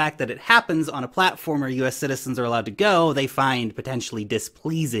 citizens, the fact that it happens on a platform where U.S. citizens are allowed to go, they find potentially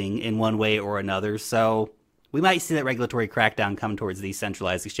displeasing in one way or another. So we might see that regulatory crackdown come towards these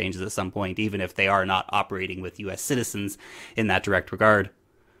centralized exchanges at some point, even if they are not operating with U.S. citizens in that direct regard.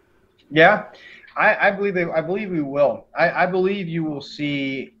 Yeah, I believe we will. I believe you will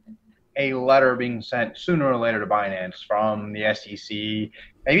see a letter being sent sooner or later to Binance from the SEC,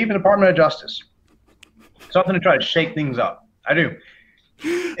 maybe even the Department of Justice, something to try to shake things up. I do.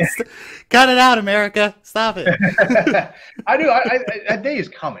 Cut it out, America. Stop it. I do. That day is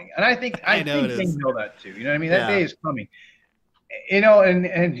coming, and I think they know that too. You know what I mean? That day is coming. You know,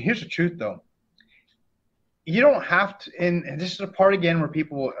 and here's the truth, though. You don't have to, and this is a part again where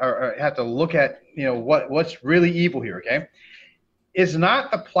people have to look at, you know, what's really evil here. Okay, it's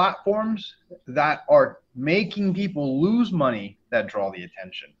not the platforms that are making people lose money that draw the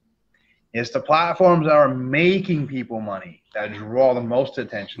attention. It's the platforms that are making people money that draw the most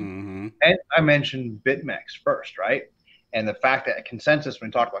attention. Mm-hmm. And I mentioned BitMEX first, right? And the fact that Consensus, when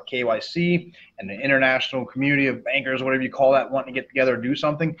we talk about KYC and the international community of bankers, whatever you call that, wanting to get together and do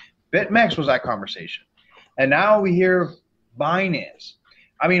something, BitMEX was that conversation. And now we hear Binance.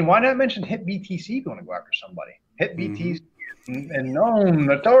 I mean, why not mention HitBTC going to go after somebody? HitBTC and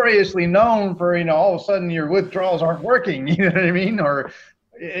notoriously known for, you know, all of a sudden your withdrawals aren't working. You know what I mean? Or,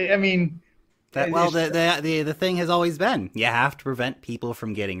 I mean, the thing has always been you have to prevent people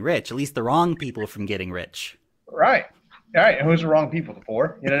from getting rich, at least the wrong people from getting rich. Right. All right. Who's the wrong people? The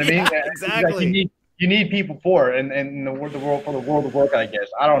poor. You know what I mean? Yeah, exactly. You need people poor, and the world for the world of work. I guess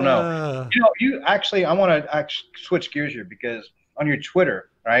I don't know. I want to switch gears here because on your Twitter,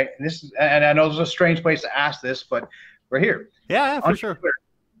 right? And I know this is a strange place to ask this, but we're here. Yeah, for sure. Twitter,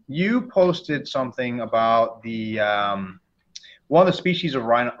 you posted something about the one of the species of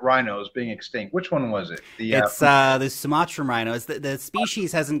rhinos being extinct. Which one was it? It's the Sumatran rhino. The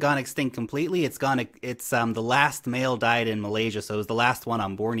species hasn't gone extinct completely. It's the last male died in Malaysia, so it was the last one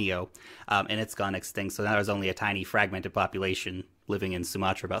on Borneo, and it's gone extinct. So now there's only a tiny fragmented population living in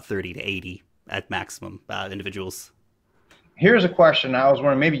Sumatra, about 30 to 80 at maximum individuals. Here's a question I was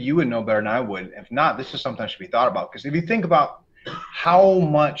wondering, maybe you would know better than I would. If not, this is something that should be thought about. Because if you think about how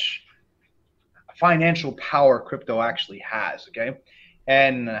much financial power crypto actually has, okay,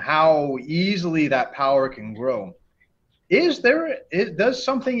 and how easily that power can grow, does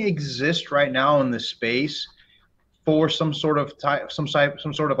something exist right now in the space for some sort of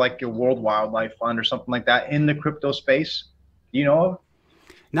like a World Wildlife Fund or something like that in the crypto space? Do you know of?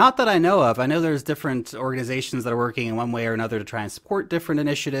 Not that I know of. I know there's different organizations that are working in one way or another to try and support different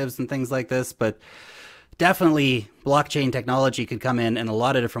initiatives and things like this, but definitely blockchain technology could come in a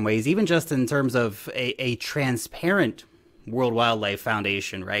lot of different ways, even just in terms of a transparent World Wildlife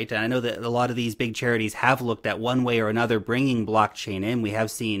Foundation, right? And I know that a lot of these big charities have looked at one way or another bringing blockchain in. We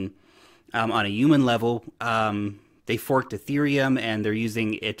have seen on a human level, they forked Ethereum and they're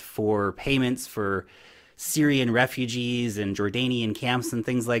using it for payments for Syrian refugees and Jordanian camps and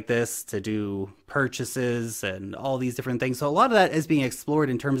things like this to do purchases and all these different things. So a lot of that is being explored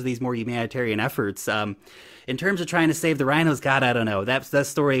in terms of these more humanitarian efforts. In terms of trying to save the rhinos, God, I don't know. That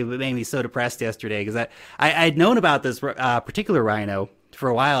story made me so depressed yesterday because I'd known about this particular rhino for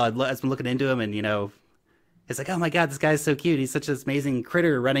a while. I'd been looking into him, and, you know, it's like, oh my God, this guy's so cute. He's such an amazing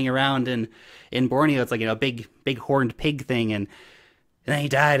critter running around in Borneo. It's like, you know, a big horned pig thing. And then he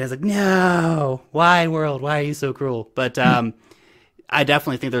died. I was like, no, why, world? Why are you so cruel? But I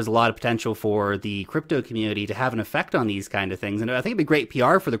definitely think there's a lot of potential for the crypto community to have an effect on these kind of things. And I think it'd be great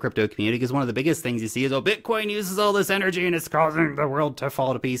PR for the crypto community because one of the biggest things you see is, oh, Bitcoin uses all this energy and it's causing the world to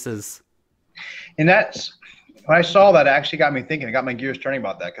fall to pieces. And that's, when I saw that, it actually got me thinking. It got my gears turning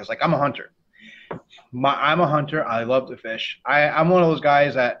about that because, like, I'm a hunter. I'm a hunter. I love to fish. I'm one of those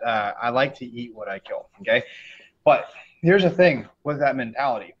guys that I like to eat what I kill, okay? But here's the thing with that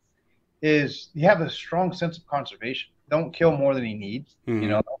mentality is you have a strong sense of conservation. Don't kill more than you need. Mm-hmm. You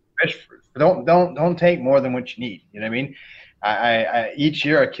know, fish. Don't take more than what you need. You know what I mean? I each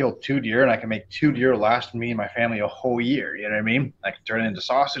year I kill 2 deer, and I can make 2 deer last me and my family a whole year. You know what I mean? I can turn it into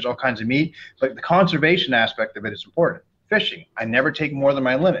sausage, all kinds of meat. But the conservation aspect of it is important. Fishing, I never take more than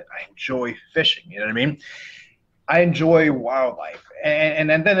my limit. I enjoy fishing. You know what I mean? I enjoy wildlife, and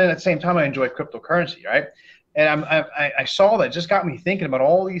then at the same time I enjoy cryptocurrency, right? And I saw that, just got me thinking about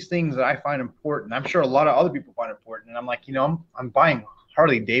all these things that I find important. I'm sure a lot of other people find important. And I'm like, you know, I'm buying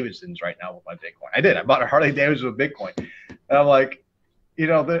Harley Davidsons right now with my Bitcoin. I bought a Harley Davidson with Bitcoin. And I'm like, you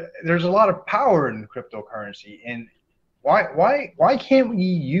know, there's a lot of power in cryptocurrency. And why can't we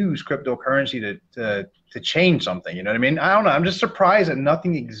use cryptocurrency to change something? You know what I mean? I don't know. I'm just surprised that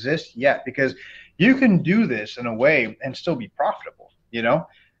nothing exists yet, because you can do this in a way and still be profitable, you know?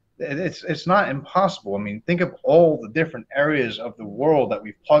 It's not impossible. I mean, think of all the different areas of the world that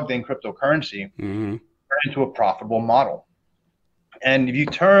we've plugged in cryptocurrency into a profitable model. And if you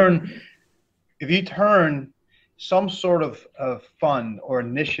turn some sort of fund or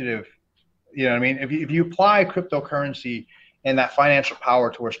initiative, you know what I mean? If you apply cryptocurrency and that financial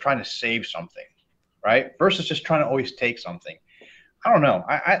power towards trying to save something, right? Versus just trying to always take something. I don't know.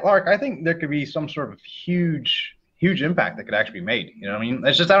 Lark, I think there could be some sort of huge impact that could actually be made. You know what I mean?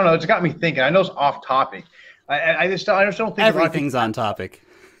 It's just, I don't know. It's got me thinking. I know it's off topic. I just don't think everything's on topic.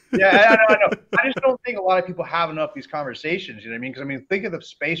 Yeah, I know. I just don't think a lot of people have enough of these conversations. You know what I mean? Because I mean, think of the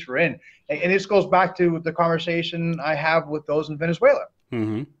space we're in, and this goes back to the conversation I have with those in Venezuela.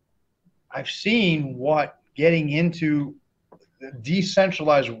 Mm-hmm. I've seen what getting into the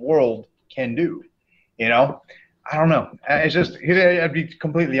decentralized world can do. You know, I don't know. It's just, I'd be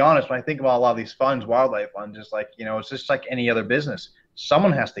completely honest. When I think about a lot of these funds, wildlife funds, just like, you know, it's just like any other business.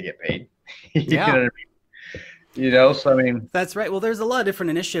 Someone has to get paid. Yeah. You know what I mean? You know, so I mean, that's right. Well, there's a lot of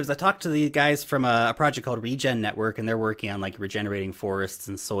different initiatives. I talked to the guys from a project called Regen Network, and they're working on like regenerating forests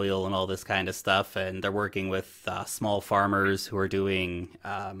and soil and all this kind of stuff. And they're working with small farmers who are doing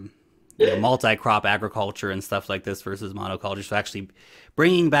multi-crop agriculture and stuff like this versus monoculture. So actually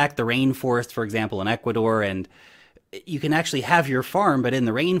bringing back the rainforest, for example, in Ecuador, and you can actually have your farm, but in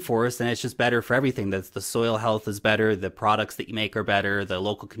the rainforest, and it's just better for everything. The soil health is better, the products that you make are better, the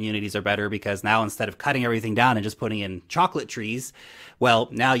local communities are better, because now instead of cutting everything down and just putting in chocolate trees, well,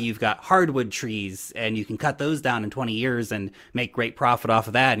 now you've got hardwood trees, and you can cut those down in 20 years and make great profit off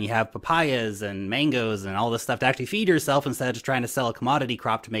of that, and you have papayas and mangoes and all this stuff to actually feed yourself instead of just trying to sell a commodity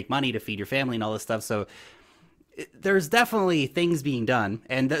crop to make money to feed your family and all this stuff. So there's definitely things being done,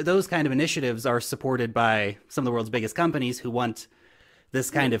 and those kind of initiatives are supported by some of the world's biggest companies who want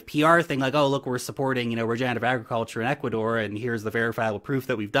this kind of PR thing, like, oh, look, we're supporting, regenerative agriculture in Ecuador, and here's the verifiable proof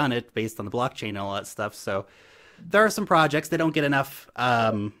that we've done it based on the blockchain and all that stuff. So there are some projects that don't get enough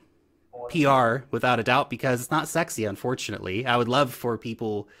PR, without a doubt, because it's not sexy, unfortunately. I would love for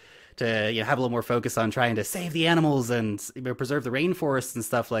people to have a little more focus on trying to save the animals and preserve the rainforests and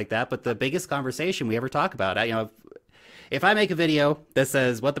stuff like that. But the biggest conversation we ever talk about, if I make a video that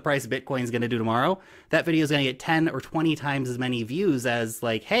says what the price of Bitcoin is going to do tomorrow, that video is going to get 10 or 20 times as many views as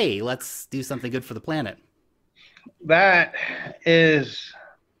like, hey, let's do something good for the planet. That is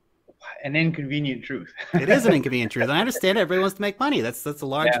an inconvenient truth. It is an inconvenient truth. And I understand it. Everybody wants to make money. That's a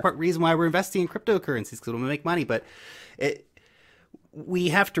large reason why we're investing in cryptocurrencies, because we want to make money. But we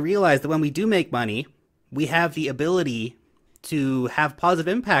have to realize that when we do make money, we have the ability to have positive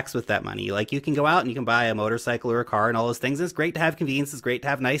impacts with that money. Like, you can go out and you can buy a motorcycle or a car and all those things. It's great to have convenience. It's great to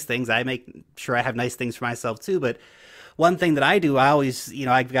have nice things. I make sure I have nice things for myself too. But one thing that I do, I always,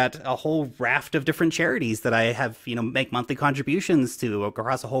 I've got a whole raft of different charities that I have, make monthly contributions to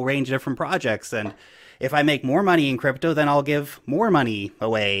across a whole range of different projects. And if I make more money in crypto, then I'll give more money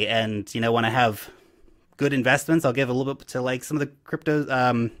away. And, when I have good investments, I'll give a little bit to like some of the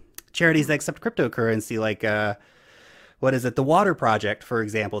crypto charities that accept cryptocurrency, like the Water Project, for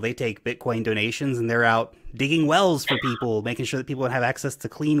example. They take Bitcoin donations and they're out digging wells for people, making sure that people have access to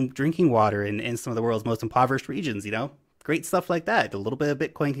clean drinking water in some of the world's most impoverished regions. Great stuff like that. A little bit of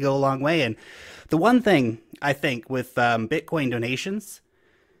Bitcoin can go a long way. And the one thing I think with Bitcoin donations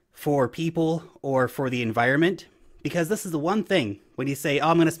for people or for the environment, because this is the one thing when you say, oh,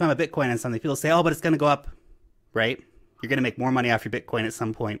 I'm going to spend my Bitcoin on something, people say, oh, but it's going to go up, right? You're going to make more money off your Bitcoin at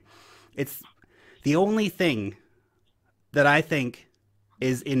some point. It's the only thing that I think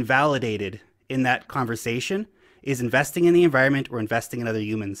is invalidated in that conversation is investing in the environment or investing in other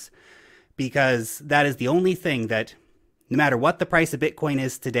humans, because that is the only thing that, no matter what the price of Bitcoin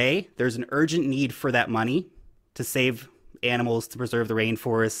is today, there's an urgent need for that money to save animals, to preserve the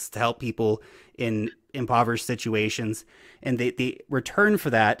rainforests, to help people in impoverished situations. And the return for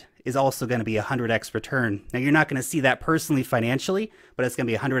that is also going to be 100x return. Now, you're not going to see that personally financially, but it's going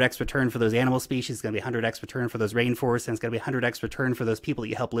to be 100x return for those animal species. It's going to be 100x return for those rainforests, and it's going to be 100x return for those people that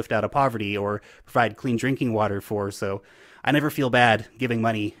you help lift out of poverty or provide clean drinking water for. So I never feel bad giving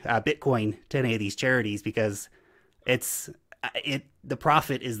money, Bitcoin, to any of these charities, because the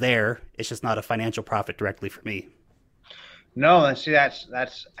profit is there. It's just not a financial profit directly for me. No, see,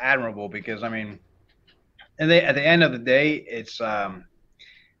 that's admirable, because I mean, at the end of the day, it's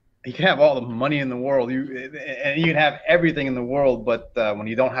you can have all the money in the world, and you can have everything in the world, but when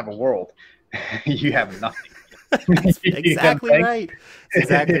you don't have a world, you have nothing. That's exactly right. That's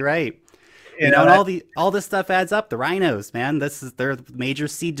exactly right. And all this stuff adds up. The rhinos, man, they're major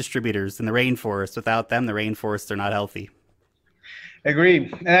seed distributors in the rainforest. Without them, the rainforests are not healthy.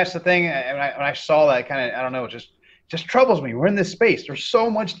 Agreed. And that's the thing. When I saw that, kind of, I don't know, just troubles me. We're in this space. There's so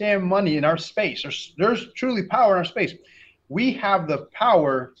much damn money in our space. There's truly power in our space. We have the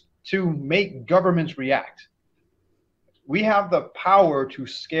power to make governments react. We have the power to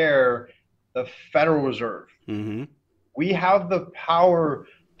scare the Federal Reserve. Mm-hmm. We have the power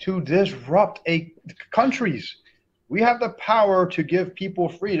to disrupt countries. We have the power to give people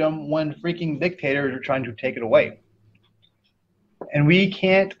freedom when freaking dictators are trying to take it away. and we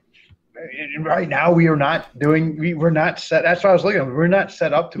can't. Right now, we're not set. That's what I was looking at. We're not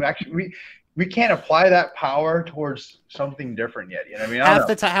set up to actually. We can't apply that power towards something different yet. You know what I mean?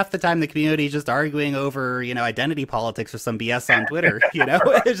 Half the time the community is just arguing over, identity politics or some BS on Twitter.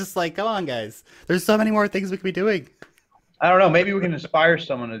 It's just like, come on, guys. There's so many more things we could be doing. I don't know. Maybe we can inspire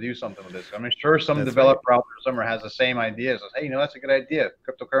someone to do something with this. I'm sure some developer out there somewhere has the same idea. So, hey, that's a good idea.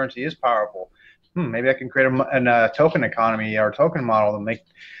 Cryptocurrency is powerful. Maybe I can create a token economy or token model to make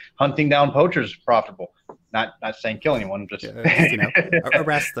hunting down poachers profitable. Not saying kill anyone, just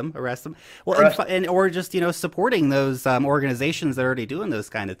arrest them. Well, or just supporting those organizations that are already doing those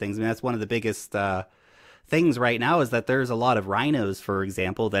kind of things. I mean, that's one of the biggest things right now is that there's a lot of rhinos, for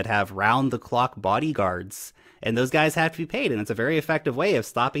example, that have round the clock bodyguards, and those guys have to be paid. And it's a very effective way of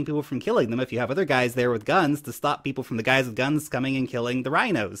stopping people from killing them. If you have other guys there with guns to stop people from the guys with guns coming and killing the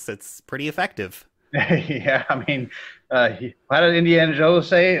rhinos, it's pretty effective. Yeah, I mean, how did Indiana Jones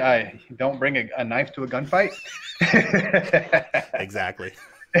say? Don't bring a knife to a gunfight. Exactly.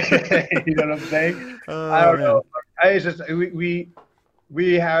 You know what I'm saying? I don't know. It's just we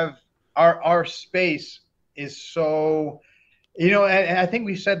have our space is so, and I think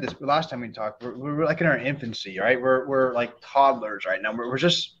we said this last time we talked. We're like in our infancy, right? We're like toddlers right now. We're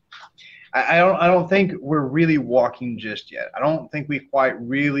just. I don't think we're really walking just yet. I don't think we quite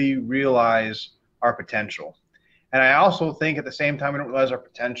really realize our potential. And I also think at the same time we don't realize our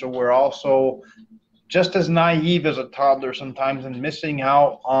potential, we're also just as naive as a toddler sometimes and missing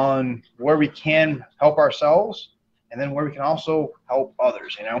out on where we can help ourselves and then where we can also help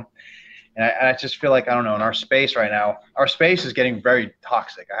others, And I just feel like, I don't know, in our space right now, our space is getting very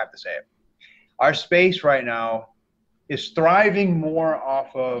toxic, I have to say it. Our space right now is thriving more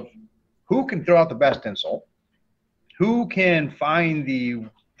off of who can throw out the best insult, who can find the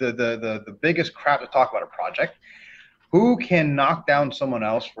biggest crap to talk about a project, who can knock down someone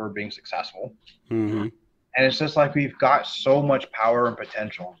else for being successful. Mm-hmm. And it's just like we've got so much power and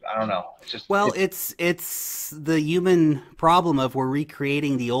potential. I don't know. It's the human problem of we're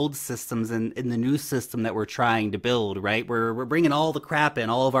recreating the old systems in the new system that we're trying to build, right? We're bringing all the crap in,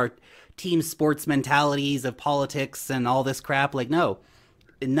 all of our team sports mentalities of politics and all this crap. Like, no,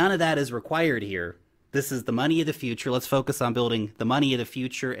 none of that is required here. This is the money of the future. Let's focus on building the money of the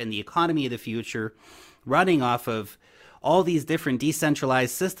future and the economy of the future, running off of all these different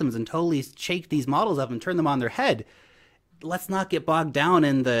decentralized systems and totally shake these models up and turn them on their head. Let's not get bogged down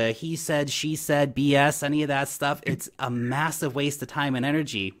in the he said, she said, BS, any of that stuff. It's a massive waste of time and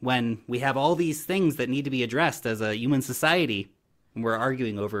energy when we have all these things that need to be addressed as a human society. And we're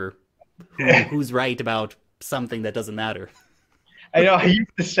arguing over who's right about something that doesn't matter. I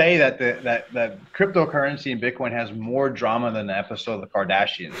used to say that that cryptocurrency and Bitcoin has more drama than the episode of the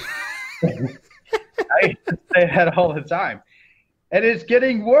Kardashians. I used to say that all the time. And it's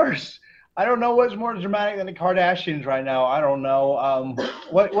getting worse. I don't know what's more dramatic than the Kardashians right now. I don't know.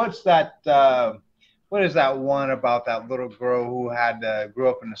 What's that? What is that one about that little girl who grew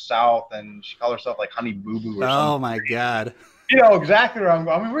up in the South and she called herself like Honey Boo Boo or something? Oh my God. You know exactly where I'm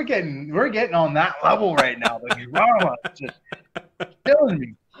going. I mean, we're getting on that level right now. Like, drama, it's just killing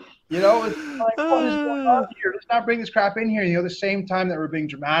me. It's like, what is going on here? Let's not bring this crap in here. The same time that we're being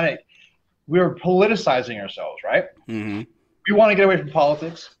dramatic, we're politicizing ourselves, right? Mm-hmm. We want to get away from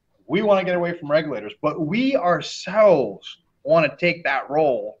politics. We want to get away from regulators, but we ourselves want to take that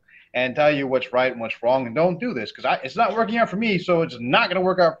role and tell you what's right and what's wrong, and don't do this because it's not working out for me, so it's not going to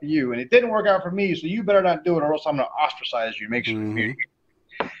work out for you, and it didn't work out for me, so you better not do it, or else I'm going to ostracize you. Make sure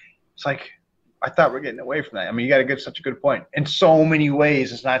it's like I thought we're getting away from that. I mean, you got to get such a good point. In so many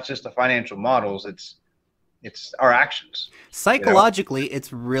ways, it's not just the financial models; it's our actions. Psychologically,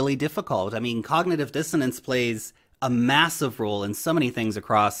 it's really difficult. I mean, cognitive dissonance plays a massive role in so many things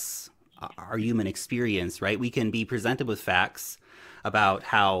across our human experience, right? We can be presented with facts about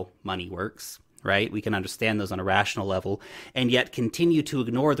how money works, right? We can understand those on a rational level and yet continue to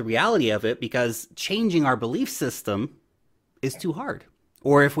ignore the reality of it because changing our belief system is too hard.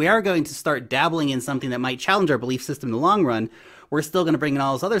 Or if we are going to start dabbling in something that might challenge our belief system in the long run, we're still going to bring in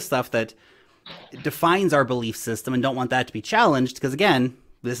all this other stuff that defines our belief system and don't want that to be challenged because, again,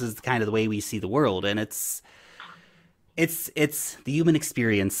 this is kind of the way we see the world. And it's the human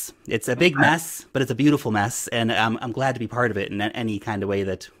experience. It's a big mess, but it's a beautiful mess, and I'm glad to be part of it in any kind of way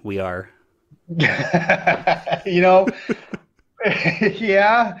that we are. Yeah,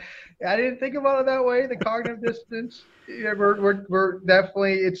 I didn't think about it that way. The cognitive dissonance. Yeah, we're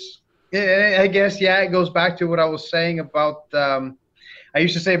definitely. I guess it goes back to what I was saying about. I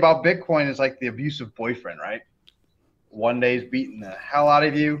used to say about Bitcoin is like the abusive boyfriend, right? One day is beating the hell out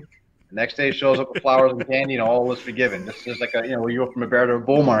of you. The next day shows up with flowers and candy, and all is forgiven. This is like you go from a bear to a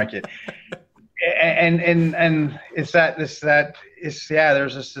bull market. And it's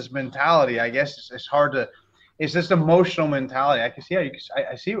there's this mentality. I guess it's hard to, it's this emotional mentality. I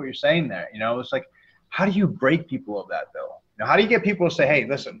see what you're saying there. It's like, how do you break people of that though? How do you get people to say, hey,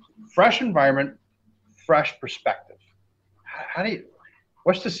 listen, fresh environment, fresh perspective?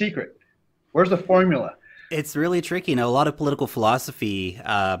 What's the secret? Where's the formula? It's really tricky. A lot of political philosophy,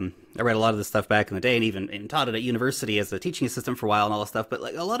 I read a lot of this stuff back in the day, and even taught it at university as a teaching assistant for a while and all this stuff. But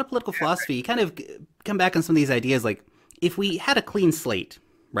like a lot of political philosophy, you kind of come back on some of these ideas. Like if we had a clean slate,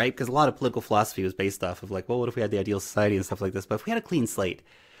 right? Because a lot of political philosophy was based off of like, well, what if we had the ideal society and stuff like this? But if we had a clean slate,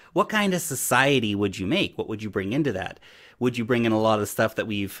 what kind of society would you make? What would you bring into that? Would you bring in a lot of the stuff that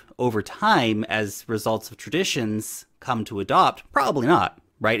we've over time as results of traditions come to adopt? Probably not.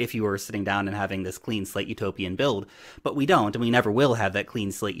 Right, if you were sitting down and having this clean slate utopian build. But we don't, and we never will have that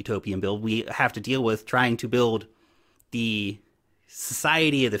clean slate utopian build. We have to deal with trying to build the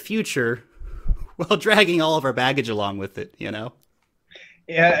society of the future while dragging all of our baggage along with it, Yeah,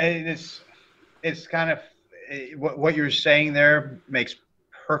 it's kind of, what you're saying there makes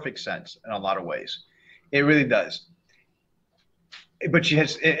perfect sense in a lot of ways. It really does. But you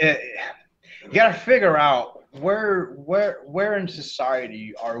got to figure out, where in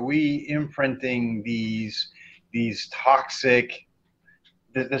society are we imprinting these toxic,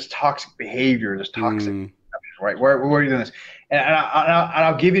 this toxic behavior, this toxic, right? Where are you doing this? And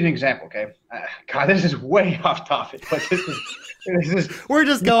I'll give you an example, okay? God, this is way off topic, but this is we're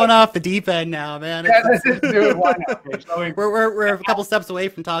just going off the deep end now, man. Yeah, let's just do it. Why not? So we're a couple steps away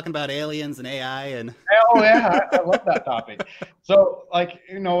from talking about aliens and AI and. Oh yeah, I love that topic. So like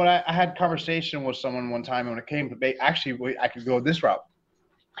when I had conversation with someone one time, and when it came to I could go this route.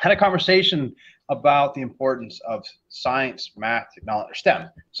 I had a conversation about the importance of science, math, technology, STEM,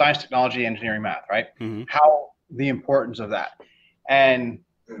 science, technology, engineering, math, right? Mm-hmm. How the importance of that, and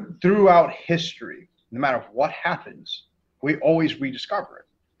throughout history, no matter what happens, we always rediscover it.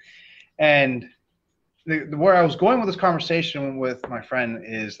 And where I was going with this conversation with my friend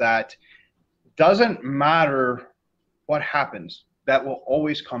is that doesn't matter what happens, that will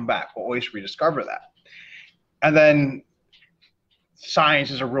always come back. We'll always rediscover that. And then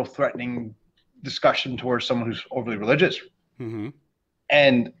science is a real threatening discussion towards someone who's overly religious. Mm-hmm.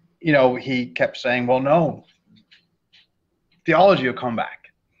 And, he kept saying, well, no, theology will come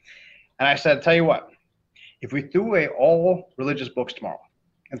back. And I said, tell you what, if we threw away all religious books tomorrow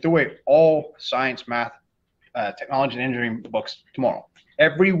and threw away all science, math, technology, and engineering books tomorrow,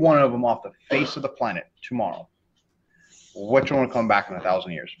 every one of them off the face of the planet tomorrow, which one will come back in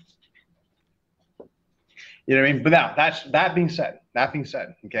 1,000 years? You know what I mean? But now, that being said,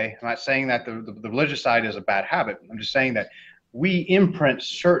 okay, I'm not saying that the religious side is a bad habit. I'm just saying that we imprint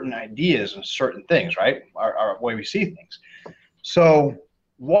certain ideas and certain things, right? Our way we see things. So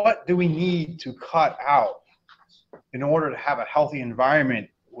what do we need to cut out in order to have a healthy environment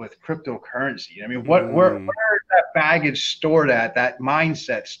with cryptocurrency? I mean, where is that baggage stored at, that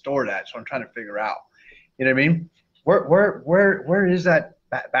mindset stored at? So I'm trying to figure out, you know what I mean? Where is that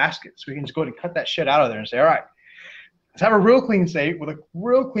basket? So we can just go ahead and cut that shit out of there and say, all right, let's have a real clean state with a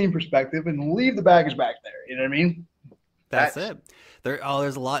real clean perspective and leave the baggage back there. You know what I mean? That's it.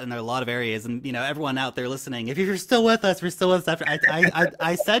 There's a lot, and there are a lot of areas, and everyone out there listening, if you're still with us, we're still with us.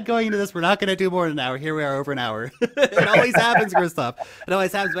 I said going into this, we're not going to do more than an hour. Here we are, over an hour. It always happens, Christoph. It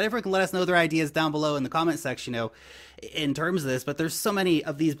always happens. But everyone can let us know their ideas down below in the comment section, in terms of this. But there's so many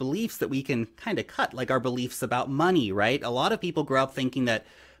of these beliefs that we can kind of cut, like our beliefs about money, right? A lot of people grow up thinking that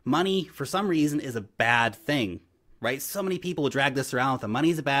money, for some reason, is a bad thing. Right? So many people drag this around with them.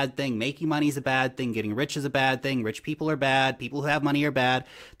 Money's a bad thing. Making money is a bad thing. Getting rich is a bad thing. Rich people are bad. People who have money are bad.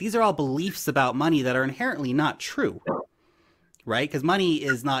 These are all beliefs about money that are inherently not true. Right? Because money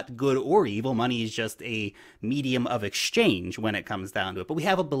is not good or evil. Money is just a medium of exchange when it comes down to it. But we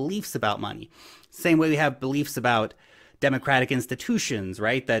have beliefs about money. Same way we have beliefs about democratic institutions,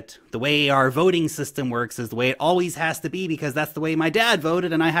 right? That the way our voting system works is the way it always has to be because that's the way my dad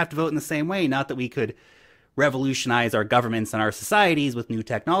voted and I have to vote in the same way. Not that we could revolutionize our governments and our societies with new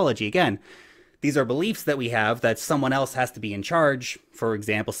technology. Again, these are beliefs that we have that someone else has to be in charge. For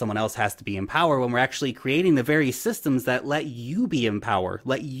example, someone else has to be in power when we're actually creating the very systems that let you be in power,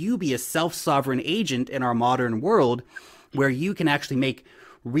 let you be a self-sovereign agent in our modern world where you can actually make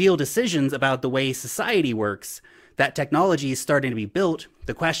real decisions about the way society works. That technology is starting to be built.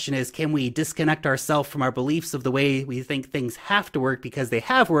 The question is, can we disconnect ourselves from our beliefs of the way we think things have to work because they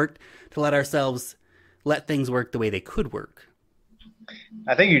have worked to let things work the way they could work?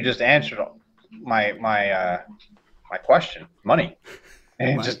 I think you just answered my question. Money.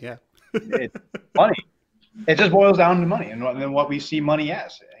 And It's money. It just boils down to money, and then what we see money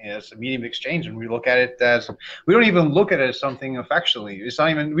as. It's a medium of exchange, and we look at it as, we don't even look at it as something affectionately. It's not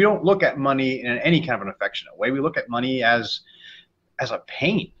even, we don't look at money in any kind of an affectionate way. We look at money as a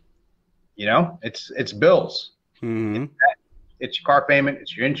pain. You know, it's bills. Mm-hmm. It's your car payment.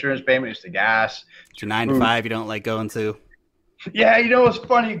 It's your insurance payment. It's the gas. It's your 9 to 5 you don't like going to. Yeah, you know, it's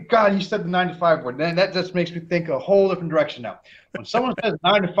funny. God, you said the 9 to 5 word. That just makes me think a whole different direction now. When someone says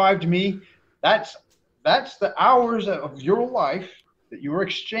 9 to 5 to me, that's the hours of your life that you are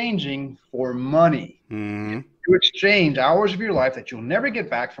exchanging for money. Mm-hmm. You exchange hours of your life that you'll never get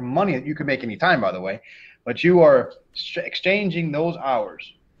back from money that you can make any time, by the way. But you are exchanging those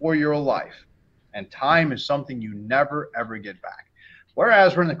hours for your life. And time is something you never, ever get back.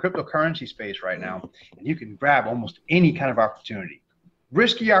 Whereas we're in the cryptocurrency space right now, and you can grab almost any kind of opportunity.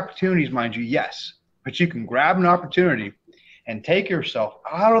 Risky opportunities, mind you, yes. But you can grab an opportunity and take yourself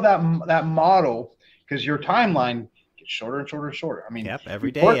out of that model, because your timeline gets shorter and shorter and shorter. I mean, yep,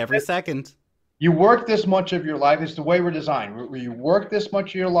 every day, every second. You work this much of your life. It's the way we're designed. Where you work this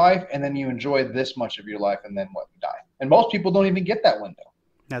much of your life, and then you enjoy this much of your life, and then what, you die. And most people don't even get that window.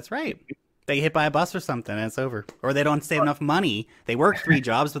 That's right. They get hit by a bus or something, and it's over. Or they don't save enough money. They work 3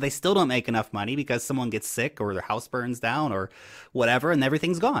 jobs, but they still don't make enough money because someone gets sick or their house burns down or whatever, and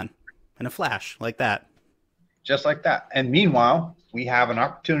everything's gone in a flash like that. Just like that. And meanwhile, we have an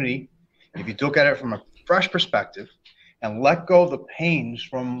opportunity, if you look at it from a fresh perspective, and let go of the pains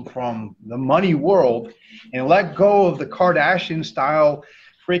from the money world, and let go of the Kardashian-style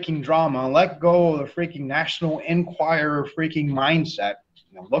freaking drama, and let go of the freaking National Enquirer freaking mindset.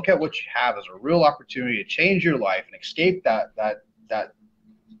 You know, look at what you have as a real opportunity to change your life and escape that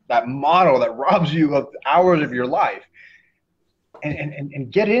model that robs you of hours of your life,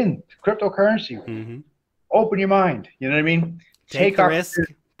 and get in cryptocurrency. Mm-hmm. Open your mind. You know what I mean? Take the risk,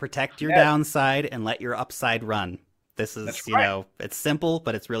 protect your downside, and let your upside run. This is, you know, it's simple,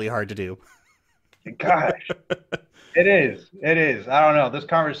 but it's really hard to do. Gosh, it is. It is. I don't know. This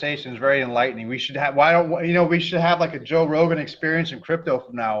conversation is very enlightening. We should have. We should have like a Joe Rogan experience in crypto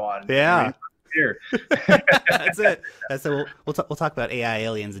from now on. Yeah. I mean, here. That's it. We'll talk about AI,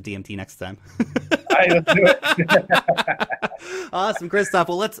 aliens, and DMT next time. All right, let's do it. Awesome, Christoph.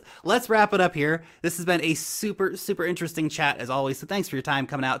 Well, let's wrap it up here. This has been a super, super interesting chat as always. So thanks for your time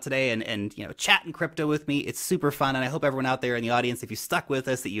coming out today and you know, chatting crypto with me. It's super fun, and I hope everyone out there in the audience, if you stuck with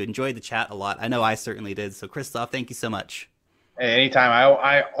us, that you enjoyed the chat a lot. I know I certainly did. So Christoph, thank you so much. Hey, anytime.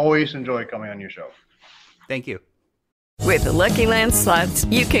 I always enjoy coming on your show. Thank you. With the Lucky Land Slots,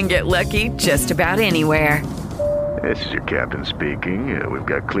 you can get lucky just about anywhere. This is your captain speaking. We've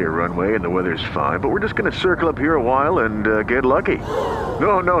got clear runway and the weather's fine, but we're just going to circle up here a while and get lucky.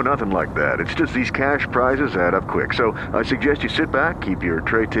 No, nothing like that. It's just these cash prizes add up quick. So I suggest you sit back, keep your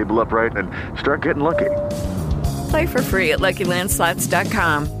tray table upright, and start getting lucky. Play for free at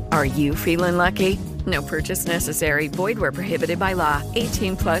LuckyLandSlots.com. Are you feeling lucky? No purchase necessary. Void where prohibited by law.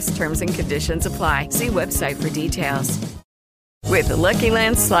 18+ terms and conditions apply. See website for details. With the Lucky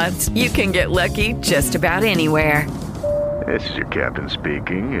Land Slots, you can get lucky just about anywhere. This is your captain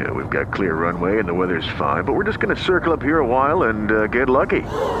speaking. We've got clear runway and the weather's fine, but we're just going to circle up here a while and get lucky.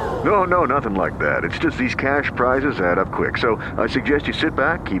 No, nothing like that. It's just these cash prizes add up quick. So I suggest you sit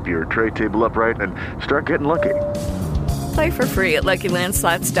back, keep your tray table upright, and start getting lucky. Play for free at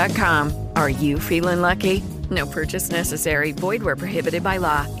LuckyLandSlots.com. Are you feeling lucky? No purchase necessary. Void where prohibited by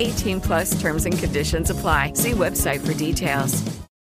law. 18+ terms and conditions apply. See website for details.